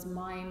 with those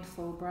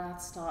mindful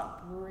breaths,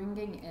 start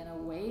bringing in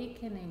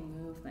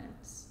awakening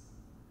movements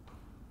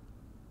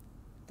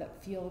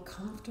that feel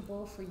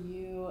comfortable for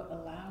you,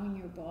 allowing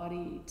your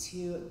body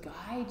to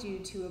guide you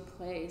to a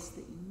place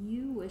that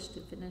you wish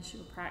to finish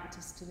your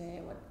practice today,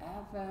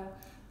 whatever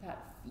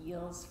that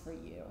feels for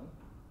you.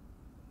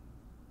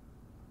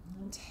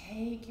 And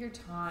take your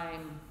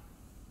time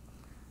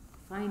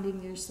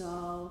finding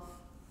yourself,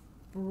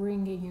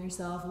 bringing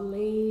yourself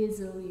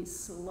lazily,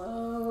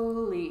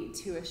 slowly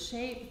to a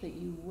shape that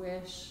you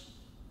wish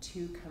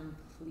to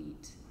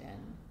complete in.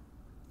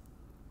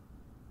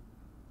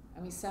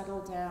 And we settle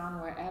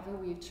down wherever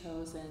we've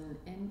chosen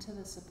into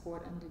the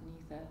support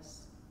underneath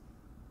us.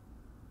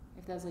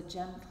 If there's a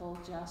gentle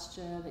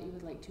gesture that you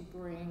would like to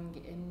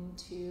bring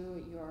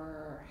into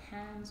your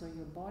hands or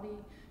your body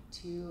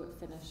to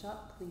finish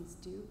up, please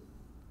do.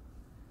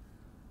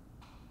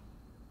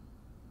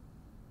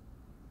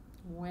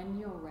 When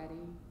you're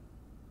ready,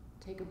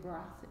 take a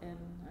breath in,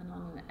 and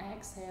on an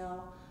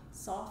exhale,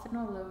 soften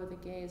or lower the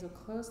gaze or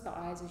close the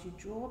eyes as you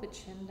draw the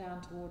chin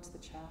down towards the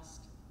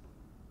chest.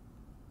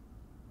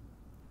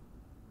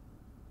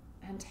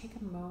 And take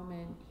a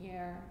moment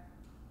here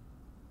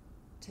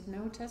to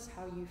notice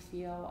how you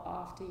feel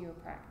after your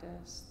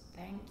practice.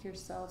 Thank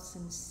yourself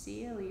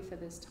sincerely for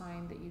this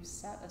time that you've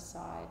set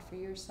aside for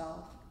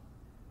yourself.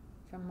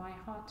 From my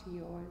heart to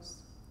yours,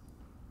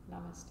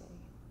 namaste.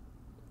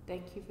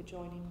 Thank you for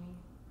joining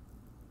me.